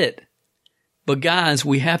 I get it. But guys,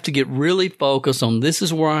 we have to get really focused on this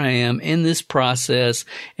is where I am in this process,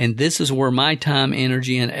 and this is where my time,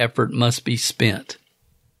 energy, and effort must be spent.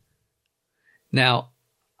 Now,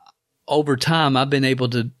 over time, I've been able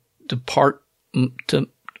to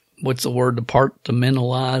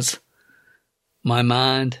departmentalize my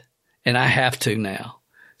mind, and I have to now.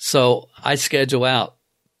 So I schedule out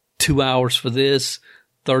 2 hours for this,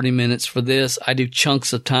 30 minutes for this. I do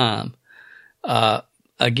chunks of time.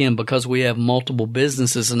 Again, because we have multiple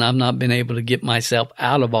businesses and I've not been able to get myself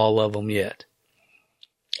out of all of them yet,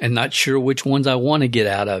 and not sure which ones I want to get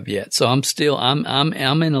out of yet. So I'm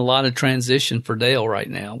in a lot of transition for Dale right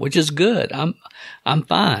now, which is good. I'm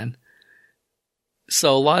fine.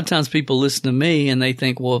 So a lot of times people listen to me and they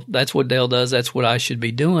think, well, if that's what Dale does, that's what I should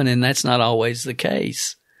be doing. And that's not always the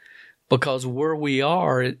case, because where we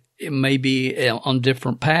are, it may be on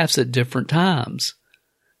different paths at different times.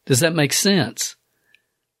 Does that make sense?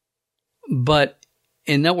 But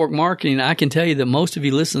in network marketing, I can tell you that most of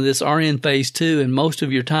you listen to this are in phase 2, and most of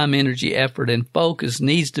your time, energy, effort, and focus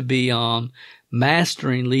needs to be on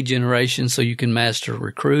mastering lead generation so you can master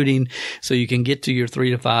recruiting, so you can get to your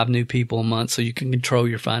 3 to 5 new people a month, so you can control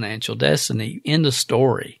your financial destiny. End of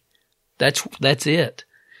story. That's it.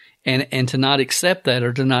 And to not accept that,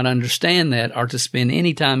 or to not understand that, or to spend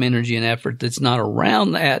any time, energy, and effort that's not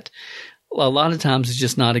around that, a lot of times it's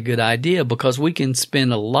just not a good idea, because we can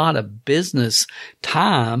spend a lot of business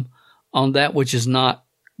time on that which is not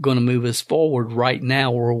going to move us forward right now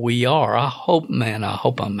where we are. I hope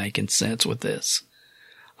I'm making sense with this.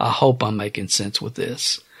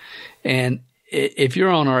 And if you're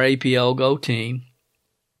on our APL Go team,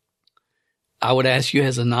 I would ask you,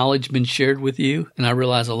 has the knowledge been shared with you? And I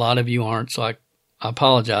realize a lot of you aren't, so I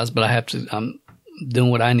apologize, but I'm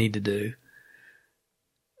doing what I need to do.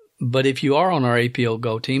 But if you are on our APL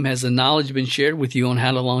Go team, has the knowledge been shared with you on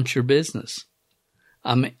how to launch your business?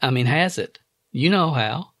 I mean, has it? You know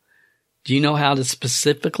how. Do you know how to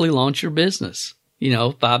specifically launch your business?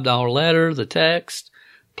 $5 letter, the text,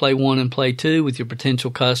 play 1 and play 2 with your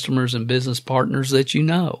potential customers and business partners that you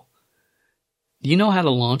know. Do you know how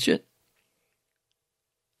to launch it?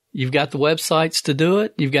 You've got the websites to do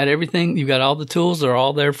it. You've got everything. You've got all the tools. They're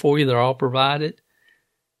all there for you. They're all provided.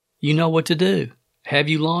 You know what to do. Have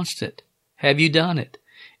you launched it? Have you done it?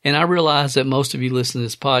 And I realize that most of you listen to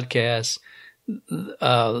this podcast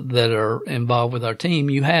that are involved with our team,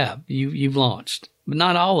 you've launched, but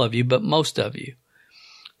not all of you, but most of you.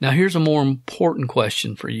 Now, here's a more important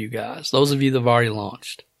question for you guys. Those of you that have already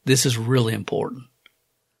launched, this is really important.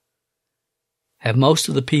 Have most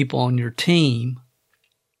of the people on your team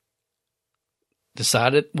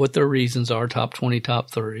decided what their reasons are, top 20,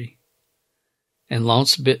 top 30, and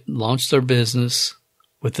launch their business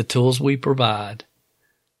with the tools we provide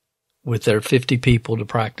with their 50 people to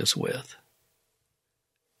practice with?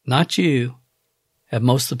 Not you. Have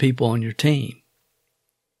most of the people on your team.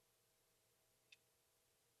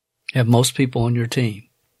 Have most people on your team.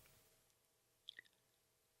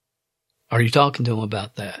 Are you talking to them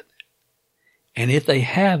about that? And if they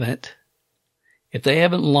haven't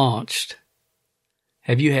launched,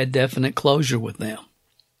 have you had definite closure with them?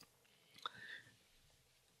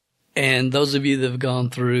 And those of you that have gone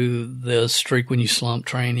through the Streak When You Slump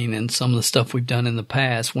training and some of the stuff we've done in the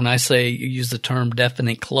past, when I say use the term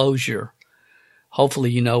definite closure,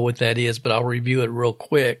 hopefully you know what that is, but I'll review it real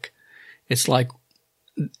quick. It's like,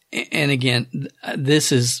 and again,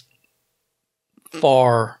 this is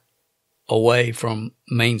far away from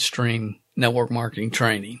mainstream network marketing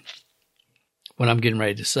training, what I'm getting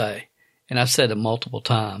ready to say. And I've said it multiple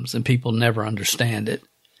times and people never understand it.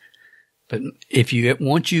 But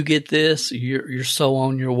once you get this, you're so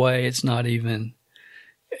on your way. It's not even,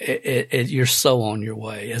 you're so on your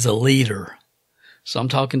way as a leader. So I'm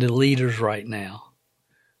talking to leaders right now.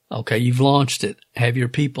 Okay, you've launched it. Have your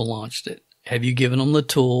people launched it? Have you given them the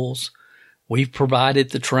tools We've provided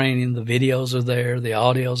the training, the videos are there, the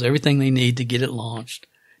audios, everything they need to get it launched.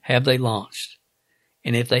 Have they launched?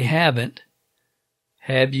 And if they haven't,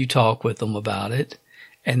 have you talk with them about it?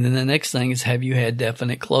 And then the next thing is, have you had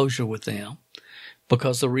definite closure with them?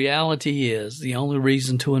 Because the reality is, the only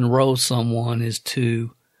reason to enroll someone is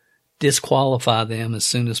to disqualify them as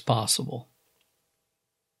soon as possible.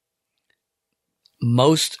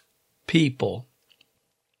 Most people,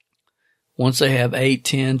 once they have 8,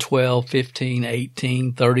 10, 12, 15,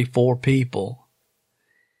 18, 34 people,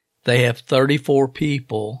 they have 34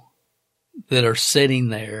 people that are sitting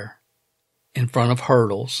there in front of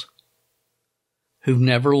hurdles who've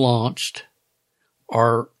never launched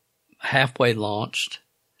or halfway launched,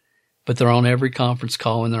 but they're on every conference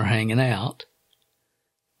call and they're hanging out,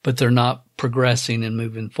 but they're not progressing and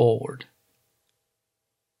moving forward.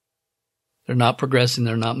 They're not progressing,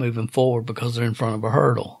 they're not moving forward because they're in front of a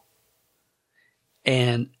hurdle.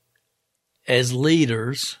 And as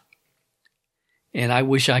leaders, and I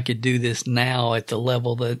wish I could do this now at the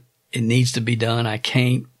level that it needs to be done. I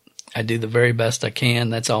can't. I do the very best I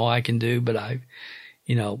can. That's all I can do.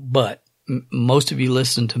 But most of you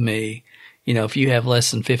listen to me, if you have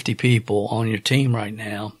less than 50 people on your team right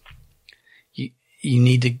now, you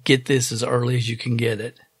need to get this as early as you can get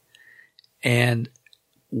it. And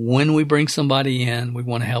when we bring somebody in, we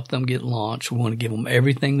want to help them get launched. We want to give them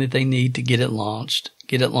everything that they need to get it launched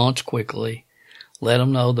quickly. Let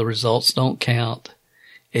them know the results don't count.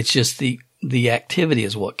 It's just the activity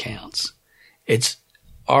is what counts. It's,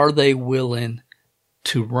 are they willing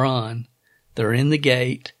to run? They're in the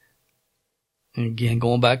gate. And again,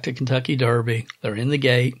 going back to Kentucky Derby, they're in the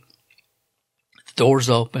gate. The door's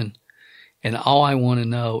open. And all I want to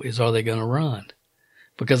know is, are they going to run?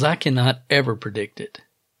 Because I cannot ever predict it.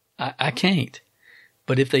 I can't.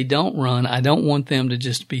 But if they don't run, I don't want them to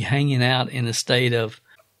just be hanging out in a state of,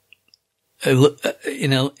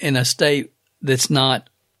 in a state that's not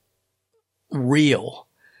real.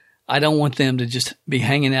 I don't want them to just be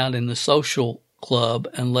hanging out in the social club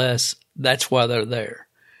unless that's why they're there.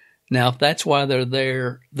 Now, if that's why they're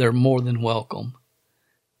there, they're more than welcome.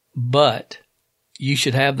 But you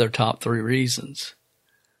should have their top 3 reasons.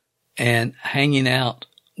 And hanging out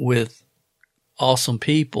with awesome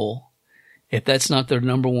people, if that's not their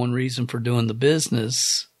number 1 reason for doing the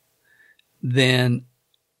business, then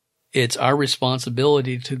it's our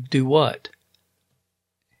responsibility to do what?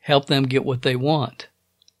 Help them get what they want.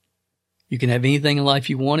 You can have anything in life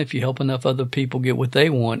you want if you help enough other people get what they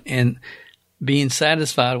want. And being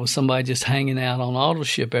satisfied with somebody just hanging out on auto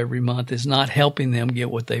ship every month is not helping them get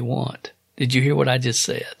what they want. Did you hear what I just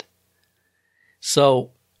said?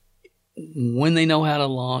 So when they know how to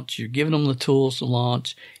launch, you're giving them the tools to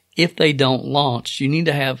launch. If they don't launch, you need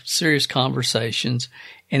to have serious conversations.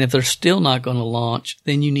 And if they're still not going to launch,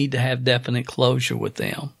 then you need to have definite closure with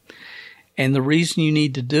them. And the reason you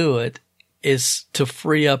need to do it is to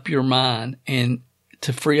free up your mind and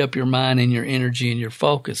your energy and your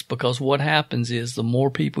focus. Because what happens is, the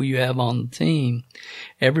more people you have on the team,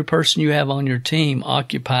 every person you have on your team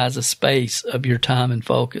occupies a space of your time and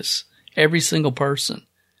focus. Every single person,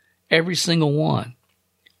 every single one.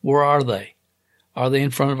 Where are they? Are they in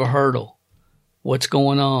front of a hurdle? What's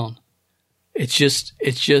going on? It's just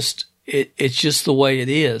the way it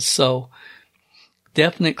is. So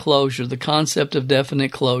definite closure, the concept of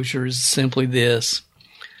definite closure is simply this.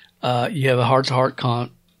 You have a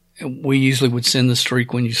heart-to-heart we usually would send the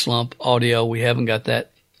Streak When You Slump audio. We haven't got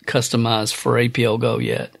that customized for APL Go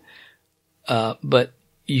yet. But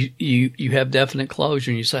you have definite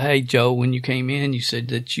closure, and you say, hey, Joe, when you came in, you said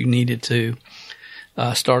that you needed to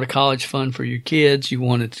start a college fund for your kids. You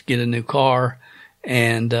wanted to get a new car,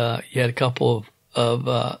 and you had a couple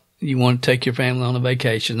of you want to take your family on a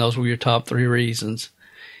vacation. Those were your top 3 reasons.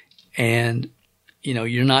 And,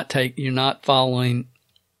 you're not following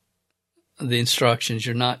the instructions.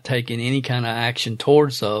 You're not taking any kind of action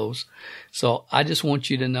towards those. So I just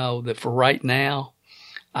want you to know that for right now,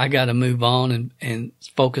 I got to move on and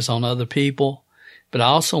focus on other people. But I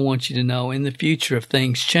also want you to know, in the future, if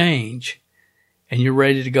things change and you're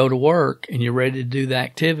ready to go to work and you're ready to do the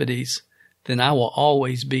activities, then I will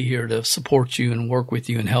always be here to support you and work with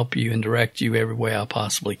you and help you and direct you every way I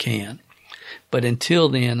possibly can. But until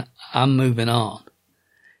then, I'm moving on.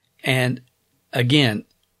 And again,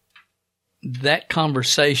 that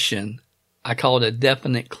conversation, I call it a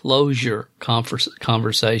definite closure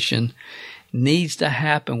conversation, needs to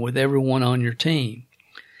happen with everyone on your team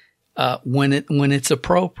when it's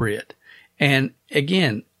appropriate. And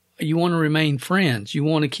again, you want to remain friends. You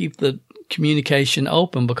want to keep the communication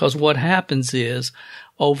open, because what happens is,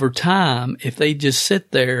 over time, if they just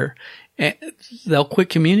sit there and they'll quit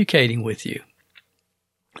communicating with you.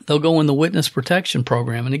 They'll go in the witness protection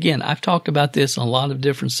program. And again, I've talked about this in a lot of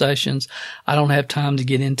different sessions. I don't have time to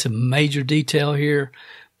get into major detail here,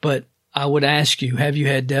 but I would ask you, have you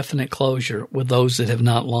had definite closure with those that have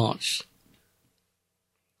not launched?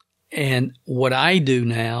 And what I do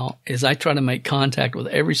now is I try to make contact with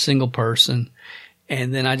every single person,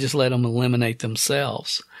 and then I just let them eliminate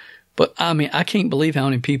themselves. But I mean, I can't believe how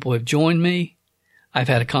many people have joined me. I've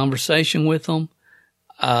had a conversation with them.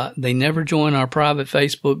 They never join our private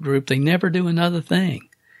Facebook group. They never do another thing.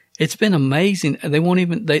 It's been amazing. They won't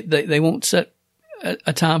even, they won't set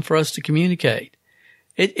a time for us to communicate.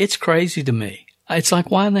 It's crazy to me. It's like,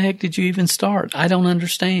 why in the heck did you even start? I don't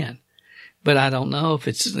understand. But I don't know if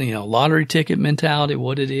it's, lottery ticket mentality,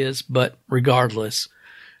 what it is. But regardless,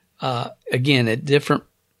 again, at different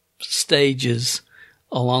stages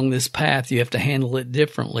along this path, you have to handle it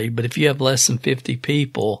differently. But if you have less than 50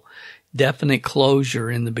 people, definite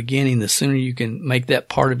closure in the beginning, the sooner you can make that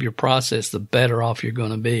part of your process, the better off you're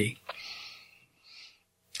going to be.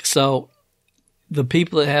 So the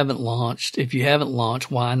people that haven't launched, if you haven't launched,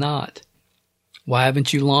 why not? Why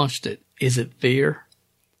haven't you launched it? Is it fear?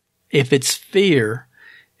 If it's fear,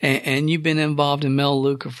 and you've been involved in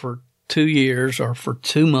Melaleuca for 2 years or for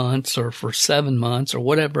 2 months or for 7 months or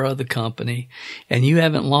whatever other company, and you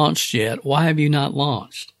haven't launched yet, why have you not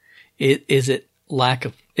launched? Is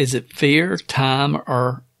it fear, time,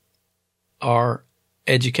 or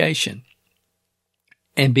education?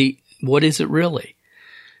 And what is it really?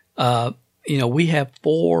 We have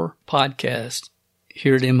 4 podcasts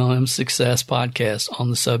here at MLM Success Podcast on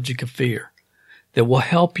the subject of fear that will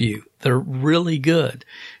help you. They're really good.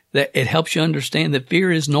 That it helps you understand that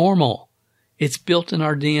fear is normal. It's built in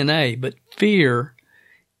our DNA. But fear,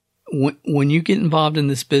 when you get involved in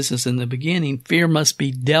this business in the beginning, fear must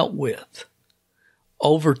be dealt with.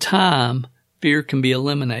 Over time, fear can be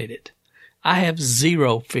eliminated. I have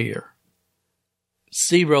zero fear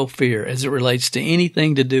as it relates to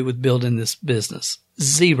anything to do with building this business.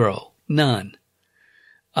 Zero. None.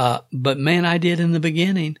 But man, I did in the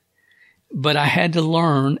beginning. But I had to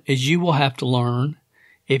learn, as you will have to learn,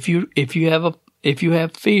 if you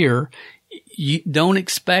have fear, you don't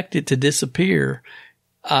expect it to disappear.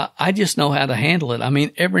 I just know how to handle it. I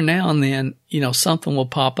mean, every now and then, something will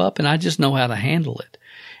pop up and I just know how to handle it.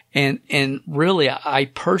 And really, I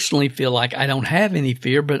personally feel like I don't have any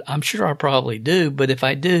fear, but I'm sure I probably do. But if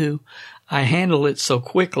I do, I handle it so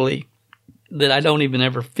quickly that I don't even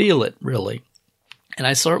ever feel it really. And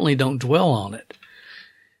I certainly don't dwell on it.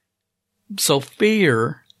 So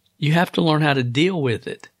fear, you have to learn how to deal with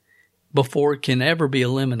it before it can ever be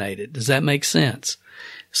eliminated. Does that make sense?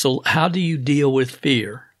 So how do you deal with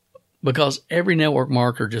fear? Because every network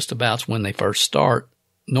marketer, just about when they first start,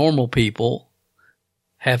 normal people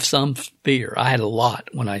have some fear. I had a lot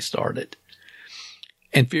when I started.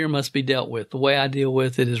 And fear must be dealt with. The way I deal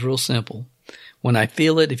with it is real simple. When I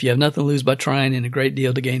feel it, if you have nothing to lose by trying and a great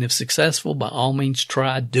deal to gain if successful, by all means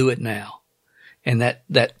try, do it now. And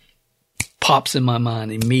that pops in my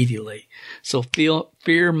mind immediately. So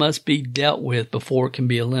fear must be dealt with before it can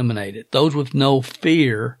be eliminated. Those with no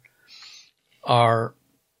fear are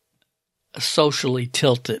socially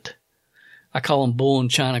tilted. I call them bull in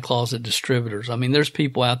China closet distributors. I mean, there's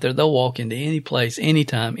people out there, they'll walk into any place,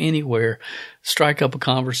 anytime, anywhere, strike up a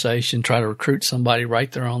conversation, try to recruit somebody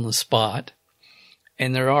right there on the spot.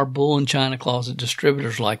 And there are bull in China closet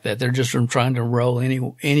distributors like that. They're just trying to enroll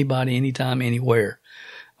anybody, anytime, anywhere.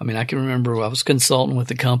 I mean, I can remember I was consulting with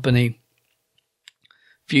a company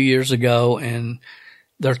a few years ago, and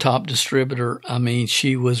their top distributor, I mean,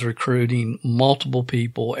 she was recruiting multiple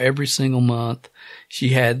people every single month. She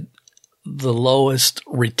had the lowest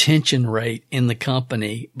retention rate in the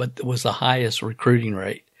company, but it was the highest recruiting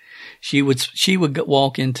rate. She would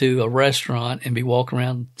walk into a restaurant and be walking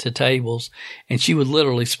around to tables, and she would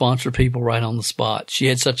literally sponsor people right on the spot. She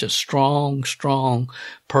had such a strong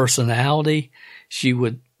personality. She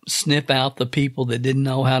would sniff out the people that didn't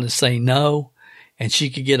know how to say no, and she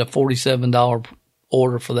could get a $47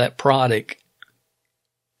 order for that product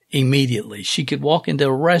immediately. She could walk into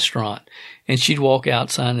a restaurant and she'd walk out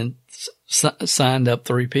signed up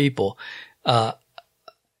 3 people.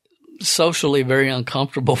 Socially very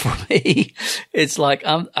uncomfortable for me. It's like,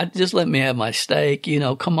 I just let me have my steak,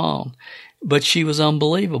 come on. But she was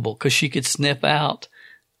unbelievable because she could sniff out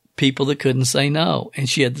people that couldn't say no. And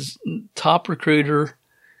she had the top recruiter,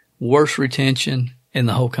 worst retention in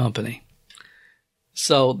the whole company.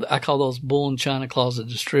 So I call those bull in China closet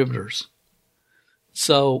distributors.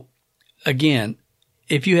 So again,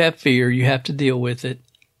 if you have fear, you have to deal with it.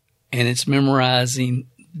 And it's memorizing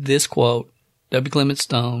this quote W. Clement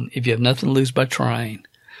Stone, if you have nothing to lose by trying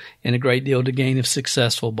and a great deal to gain if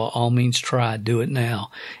successful, by all means try. Do it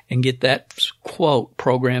now. And get that quote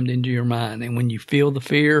programmed into your mind. And when you feel the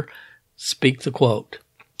fear, speak the quote.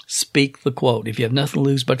 Speak the quote. If you have nothing to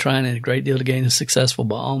lose by trying and a great deal to gain if successful,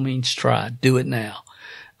 by all means try. Do it now.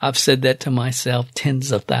 I've said that to myself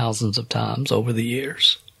tens of thousands of times over the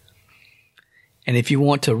years. And if you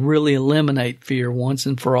want to really eliminate fear once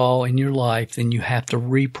and for all in your life, then you have to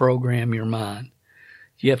reprogram your mind.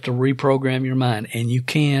 You have to reprogram your mind. And you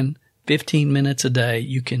can, 15 minutes a day,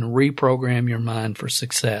 you can reprogram your mind for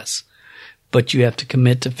success. But you have to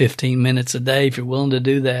commit to 15 minutes a day. If you're willing to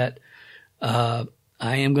do that, I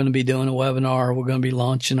am going to be doing a webinar. We're going to be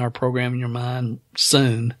launching our Programming Your Mind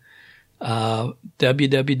soon.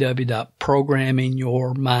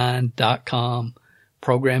 www.programmingyourmind.com.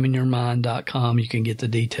 programmingyourmind.com. You can get the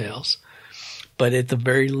details. But at the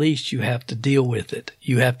very least, you have to deal with it.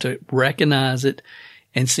 You have to recognize it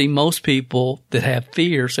and see. Most people that have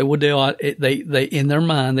fear say, well, they in their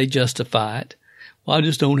mind, they justify it. Well, I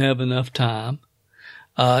just don't have enough time.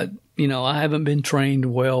 I haven't been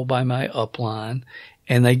trained well by my upline,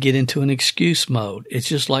 and they get into an excuse mode. It's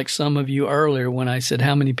just like some of you earlier when I said,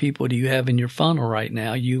 how many people do you have in your funnel right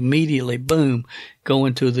now? You immediately, boom, go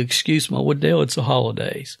into the excuse mode. Well, Dale, it's the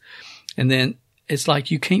holidays. And then it's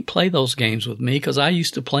like you can't play those games with me because I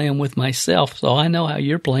used to play them with myself, so I know how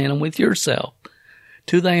you're playing them with yourself.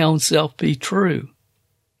 To thy own self be true.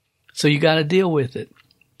 So you got to deal with it.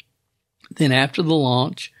 Then after the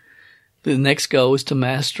launch, the next goal is to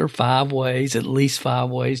master at least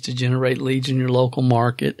 5 ways to generate leads in your local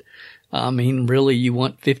market. I mean, really, you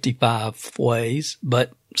want 55 ways,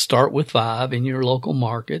 but start with 5 in your local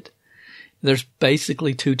market. There's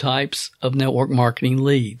basically 2 types of network marketing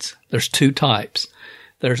leads. There's 2 types.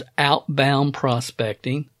 There's outbound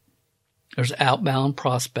prospecting.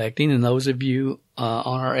 And those of you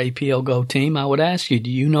on our APL Go team, I would ask you,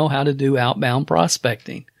 do you know how to do outbound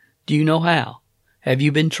prospecting? Do you know how? Have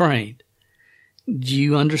you been trained? Do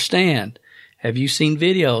you understand? Have you seen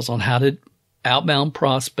videos on how to outbound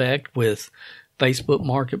prospect with Facebook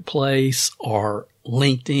Marketplace or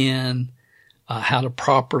LinkedIn, how to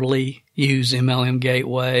properly use MLM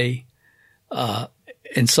Gateway,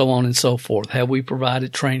 and so on and so forth? Have we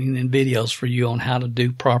provided training and videos for you on how to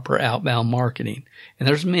do proper outbound marketing? And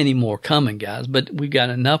there's many more coming, guys, but we've got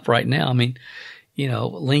enough right now. I mean,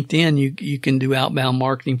 LinkedIn, you can do outbound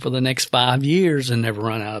marketing for the next 5 years and never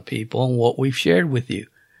run out of people. And what we've shared with you,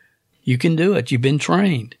 you can do it. You've been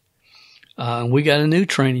trained. We got a new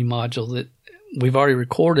training module that we've already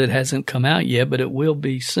recorded. It hasn't come out yet, but it will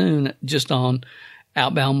be soon, just on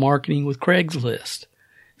outbound marketing with Craigslist.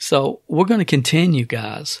 So we're going to continue,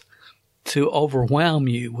 guys, to overwhelm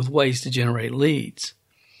you with ways to generate leads.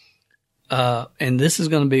 And this is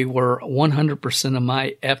going to be where 100% of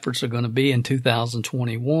my efforts are going to be in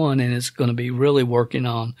 2021. And it's going to be really working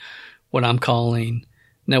on what I'm calling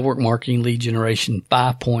network marketing lead generation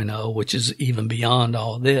 5.0, which is even beyond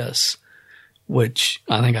all this, which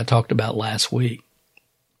I think I talked about last week.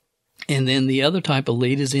 And then the other type of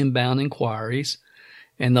lead is inbound inquiries.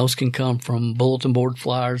 And those can come from bulletin board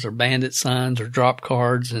flyers or bandit signs or drop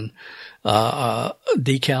cards and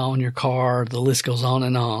decal on your car. The list goes on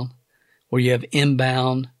and on, where you have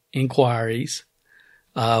inbound inquiries.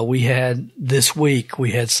 This week,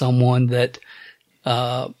 we had someone that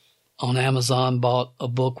on Amazon bought a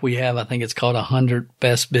book we have. I think it's called 100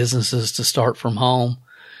 Best Businesses to Start from Home.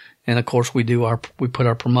 And of course, we put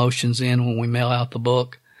our promotions in when we mail out the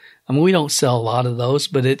book. I mean, we don't sell a lot of those,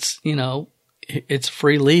 but it's a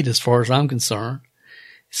free lead as far as I'm concerned.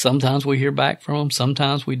 Sometimes we hear back from them,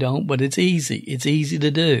 sometimes we don't, but it's easy. It's easy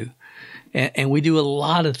to do. And we do a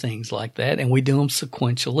lot of things like that, and we do them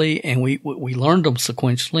sequentially, and we learned them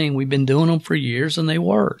sequentially, and we've been doing them for years, and they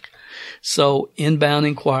work. So inbound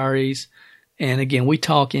inquiries, and again, we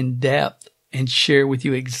talk in depth and share with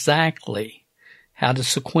you exactly how to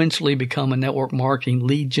sequentially become a network marketing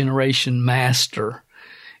lead generation master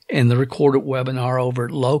in the recorded webinar over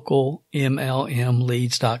at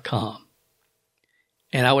localmlmleads.com.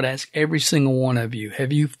 And I would ask every single one of you,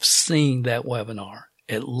 have you seen that webinar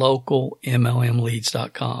at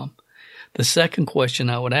localmlmleads.com? The second question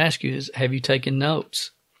I would ask you is, have you taken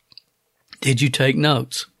notes? Did you take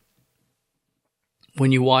notes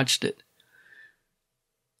when you watched it?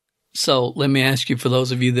 So let me ask you, for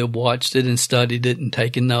those of you that watched it and studied it and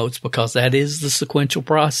taken notes, because that is the sequential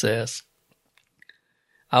process,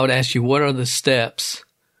 I would ask you, what are the steps?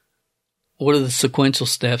 What are the sequential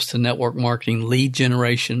steps to network marketing lead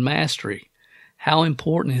generation mastery? How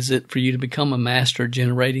important is it for you to become a master at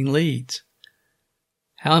generating leads?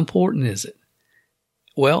 How important is it?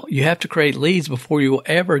 Well, you have to create leads before you will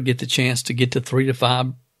ever get the chance to get to 3 to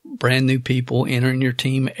 5 brand new people entering your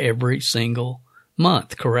team every single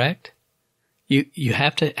month, correct? You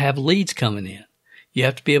have to have leads coming in. You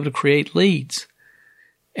have to be able to create leads.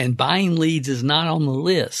 And buying leads is not on the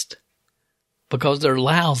list because they're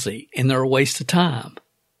lousy and they're a waste of time.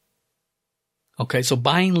 Okay, so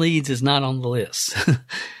buying leads is not on the list.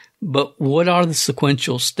 But what are the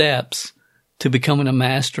sequential steps to becoming a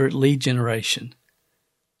master at lead generation?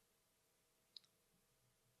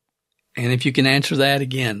 And if you can answer that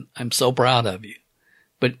again, I'm so proud of you.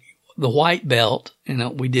 But the white belt,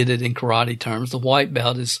 we did it in karate terms. The white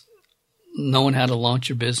belt is knowing how to launch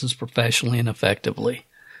your business professionally and effectively,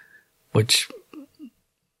 which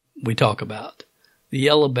we talk about. The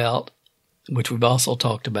yellow belt, which we've also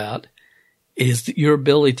talked about, is your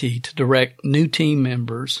ability to direct new team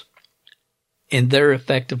members in their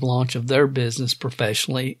effective launch of their business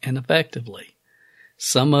professionally and effectively.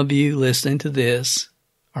 Some of you listening to this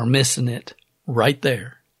are missing it right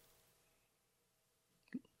there.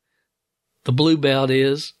 The blue belt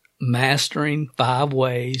is mastering 5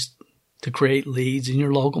 ways to create leads in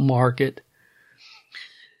your local market,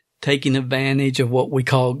 taking advantage of what we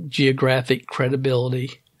call geographic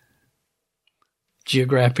credibility.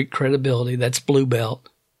 Geographic credibility, that's blue belt.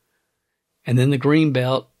 And then the green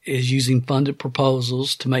belt is using funded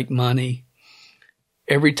proposals to make money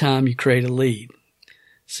every time you create a lead.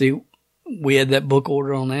 See, we had that book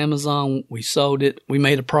order on Amazon. We sold it. We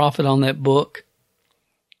made a profit on that book.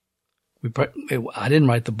 I didn't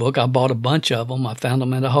write the book. I bought a bunch of them. I found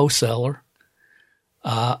them at a wholesaler.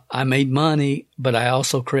 I made money, but I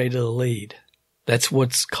also created a lead. That's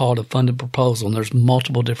what's called a funded proposal. And there's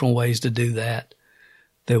multiple different ways to do that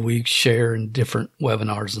we share in different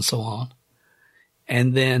webinars and so on.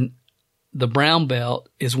 And then the brown belt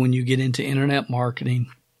is when you get into internet marketing.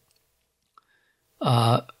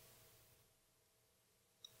 In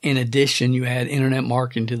addition, you add internet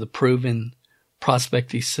marketing to the proven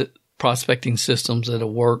prospecting systems that have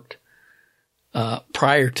worked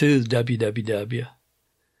prior to the WWW.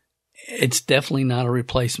 It's definitely not a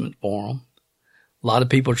replacement for them. A lot of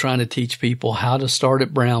people are trying to teach people how to start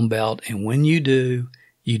at brown belt, and when you do,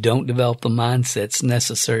 you don't develop the mindsets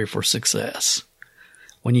necessary for success.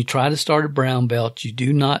 When you try to start at brown belt, you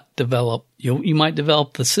do not develop, you might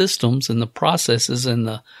develop the systems and the processes and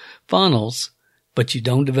the funnels, but you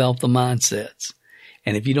don't develop the mindsets.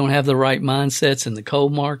 And if you don't have the right mindsets in the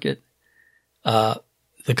cold market, the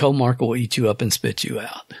cold market will eat you up and spit you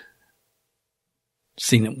out.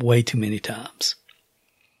 Seen it way too many times.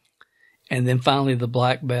 And then finally, the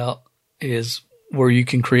black belt is where you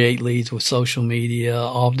can create leads with social media,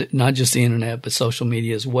 not just the internet, but social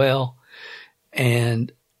media as well.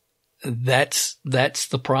 And that's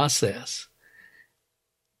the process.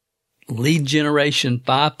 Lead generation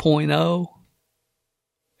 5.0,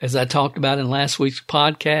 as I talked about in last week's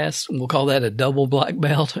podcast, we'll call that a double black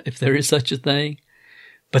belt, if there is such a thing.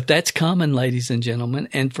 But that's coming, ladies and gentlemen.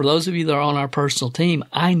 And for those of you that are on our personal team,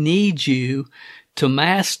 I need you to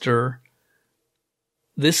master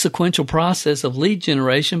this sequential process of lead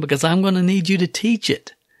generation because I'm going to need you to teach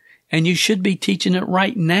it. And you should be teaching it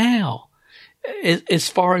right now. As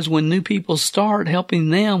far as when new people start, helping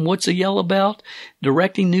them, what's a yellow belt?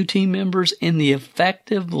 Directing new team members in the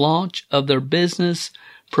effective launch of their business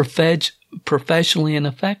professionally and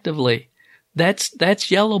effectively.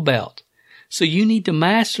 That's yellow belt. So you need to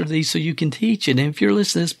master these so you can teach it. And if you're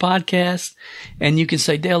listening to this podcast and you can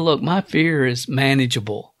say, Dale, look, my fear is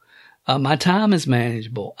manageable. My time is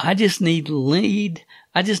manageable. I just need lead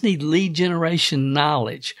generation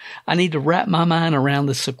knowledge. I need to wrap my mind around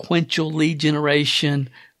the sequential lead generation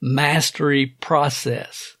mastery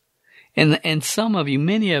process. And some of you,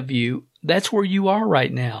 many of you, that's where you are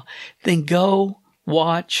right now. Then go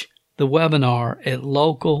watch the webinar at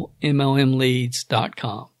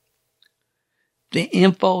localmlmleads.com. The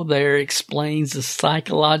info there explains the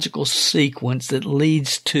psychological sequence that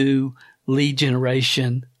leads to lead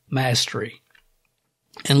generation mastery.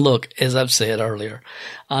 And look, as I've said earlier,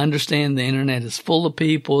 I understand the internet is full of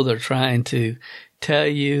people that are trying to tell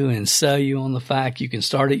you and sell you on the fact you can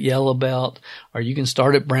start at yellow belt or you can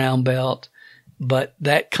start at brown belt. But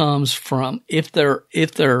that comes from, if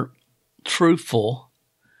they're truthful,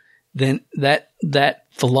 then that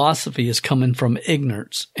philosophy is coming from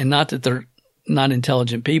ignorance. And not that they're not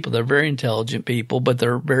intelligent people. They're very intelligent people, but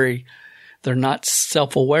they're not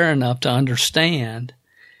self-aware enough to understand.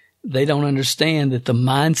 They don't understand that the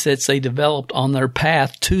mindsets they developed on their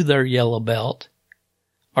path to their yellow belt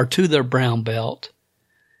or to their brown belt,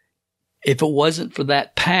 if it wasn't for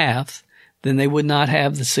that path, then they would not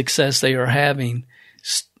have the success they are having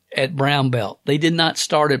at brown belt. They did not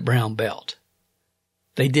start at brown belt.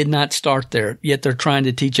 They did not start there, yet they're trying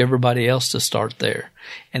to teach everybody else to start there.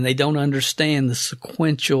 And they don't understand the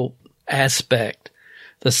sequential aspect,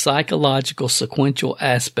 the psychological sequential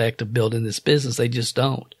aspect of building this business. They just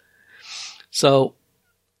don't. So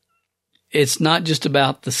it's not just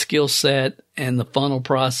about the skill set and the funnel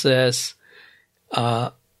process.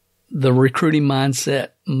 The recruiting mindset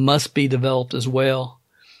must be developed as well.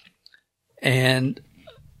 And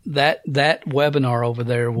that webinar over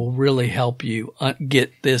there will really help you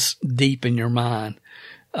get this deep in your mind.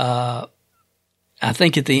 I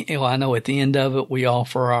think at the end of it, we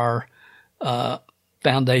offer our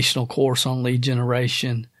foundational course on lead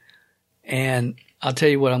generation. And I'll tell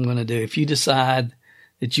you what I'm going to do. If you decide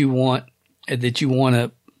that you want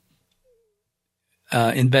to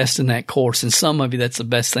invest in that course, and some of you, that's the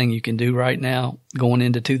best thing you can do right now going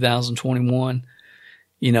into 2021.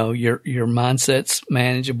 You know, your mindset's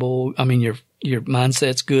manageable. I mean, your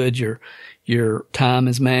mindset's good. Your time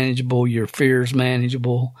is manageable. Your fear's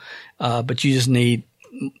manageable. But you just need,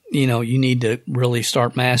 you need to really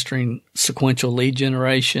start mastering sequential lead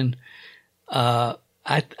generation. I'm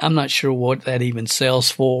not sure what that even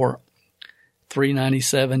sells for.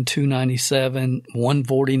 $397, $297,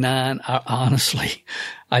 $149. Honestly,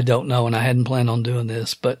 I don't know, and I hadn't planned on doing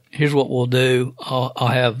this. But here's what we'll do. I'll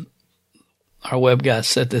have our web guys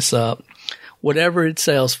set this up. Whatever it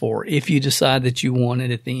sells for, if you decide that you want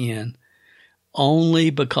it at the end,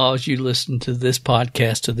 only because you listened to this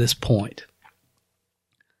podcast to this point,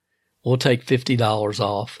 we'll take $50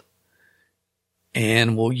 off,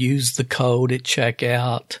 and we'll use the code at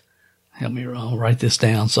checkout. Help me, I'll write this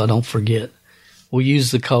down so I don't forget. We'll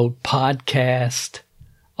use the code podcast,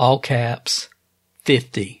 all caps,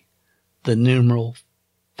 50, the numeral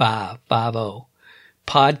 550,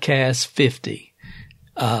 podcast 50.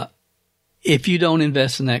 If you don't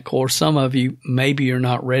invest in that course, some of you, maybe you're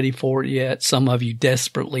not ready for it yet. Some of you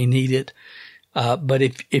desperately need it. But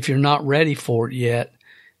if you're not ready for it yet,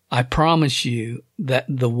 I promise you that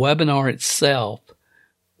the webinar itself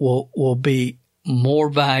will be more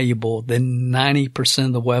valuable than 90%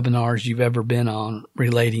 of the webinars you've ever been on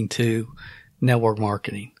relating to network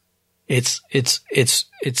marketing. It's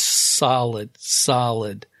solid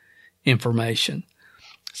information.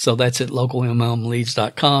 So that's at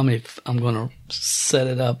localmmleads.com. If I'm going to set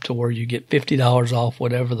it up to where you get $50 off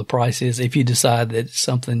whatever the price is, if you decide that it's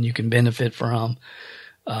something you can benefit from,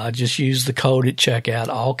 just use the code at checkout,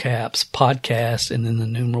 all caps, podcast, and then the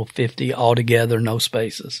numeral 50 all together, no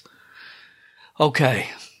spaces. Okay,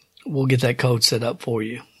 we'll get that code set up for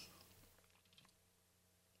you.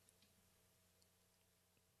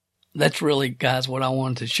 That's really, guys, what I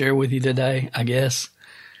wanted to share with you today, I guess.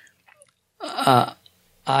 I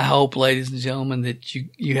hope, ladies and gentlemen, that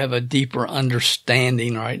you have a deeper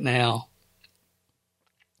understanding right now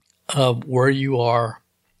of where you are,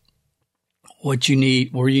 what you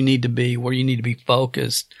need, where you need to be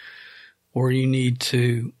focused, where you need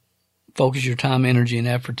to focus your time, energy, and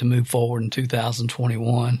effort to move forward in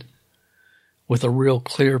 2021 with a real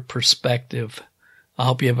clear perspective. I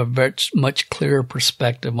hope you have a very much clearer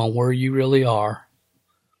perspective on where you really are.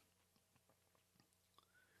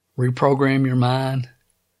 Reprogram your mind.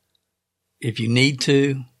 If you need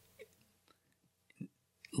to,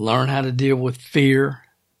 learn how to deal with fear.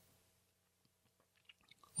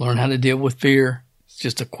 Learn how to deal with fear. It's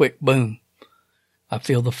just a quick boom. I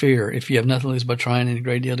feel the fear. If you have nothing to lose by trying and a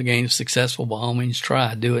great deal to gain if successful, by all means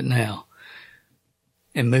try. Do it now.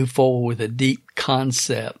 And move forward with a deep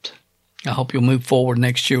concept. I hope you'll move forward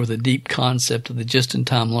next year with a deep concept of the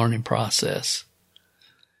just-in-time learning process.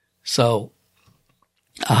 So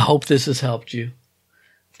I hope this has helped you.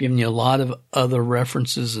 I've given you a lot of other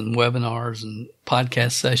references and webinars and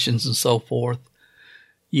podcast sessions and so forth.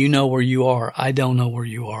 You know where you are. I don't know where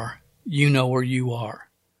you are. You know where you are.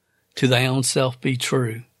 To thy own self be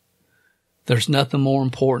true. There's nothing more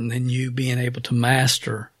important than you being able to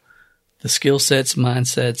master the skill sets,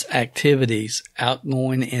 mindsets, activities,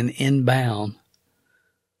 outgoing and inbound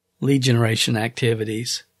lead generation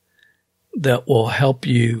activities that will help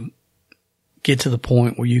you get to the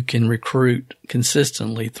point where you can recruit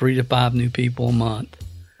consistently 3 to 5 new people a month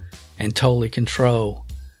and totally control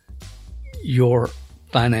your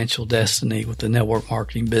financial destiny with the network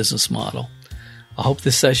marketing business model. I hope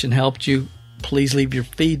this session helped you. Please leave your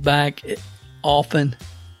feedback often,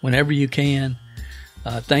 whenever you can.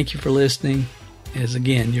 Thank you for listening. As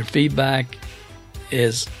again, your feedback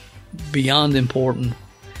is beyond important.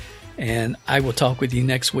 And I will talk with you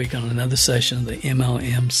next week on another session of the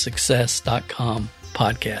MLMsuccess.com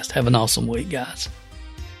podcast. Have an awesome week, guys.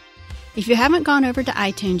 If you haven't gone over to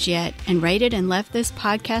iTunes yet and rated and left this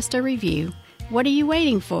podcast a review, what are you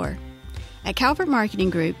waiting for? At Calvert Marketing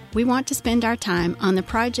Group, we want to spend our time on the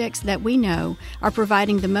projects that we know are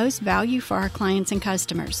providing the most value for our clients and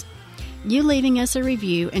customers. You leaving us a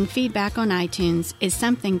review and feedback on iTunes is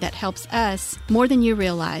something that helps us more than you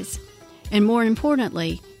realize. And more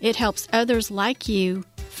importantly, it helps others like you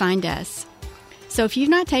find us. So if you've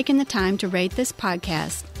not taken the time to rate this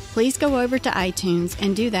podcast, please go over to iTunes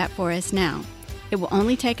and do that for us now. It will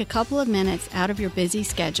only take a couple of minutes out of your busy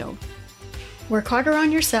schedule. Work harder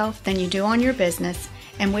on yourself than you do on your business,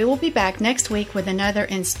 and we will be back next week with another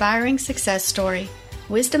inspiring success story,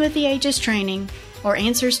 wisdom of the ages training, or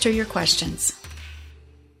answers to your questions.